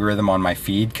the algorithm on my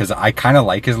feed because I kind of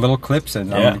like his little clips,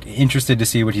 and I'm interested to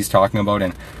see what he's talking about.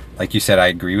 And like you said, I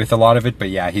agree with a lot of it, but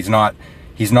he's not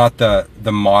the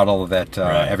model that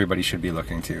everybody should be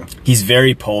looking to. He's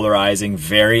very polarizing,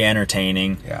 very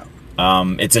entertaining.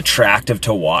 It's attractive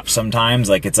to watch sometimes.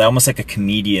 Like it's almost like a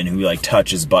comedian who like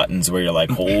touches buttons where you're like,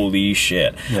 holy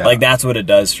shit. Like that's what it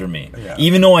does for me.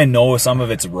 Even though I know some of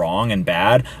it's wrong and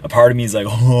bad, a part of me is like,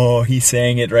 oh, he's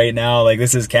saying it right now. Like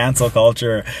this is cancel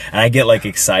culture. And I get like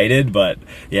excited, but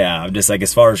I'm just like,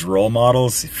 as far as role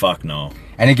models, fuck no.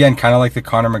 And again, kind of like the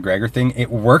Conor McGregor thing,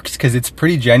 it works because it's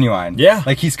pretty genuine.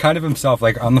 Like he's kind of himself.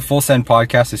 Like on the Full Send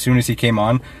podcast, as soon as he came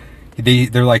on,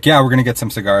 they're like, we're gonna get some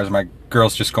cigars. My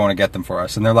girl's just going to get them for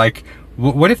us. And they're like,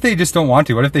 what if they just don't want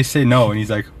to? What if they say no? And he's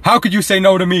like, how could you say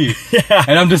no to me?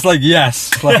 And I'm just like,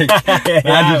 yes. Like,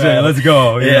 let's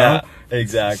go. You know?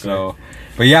 Exactly. So,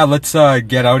 but let's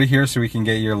get out of here so we can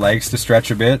get your legs to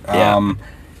stretch a bit.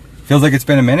 Feels like it's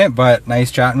been a minute, but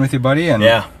nice chatting with you, buddy. And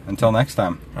until next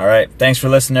time. All right. Thanks for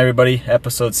listening, everybody.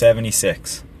 Episode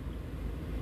 76.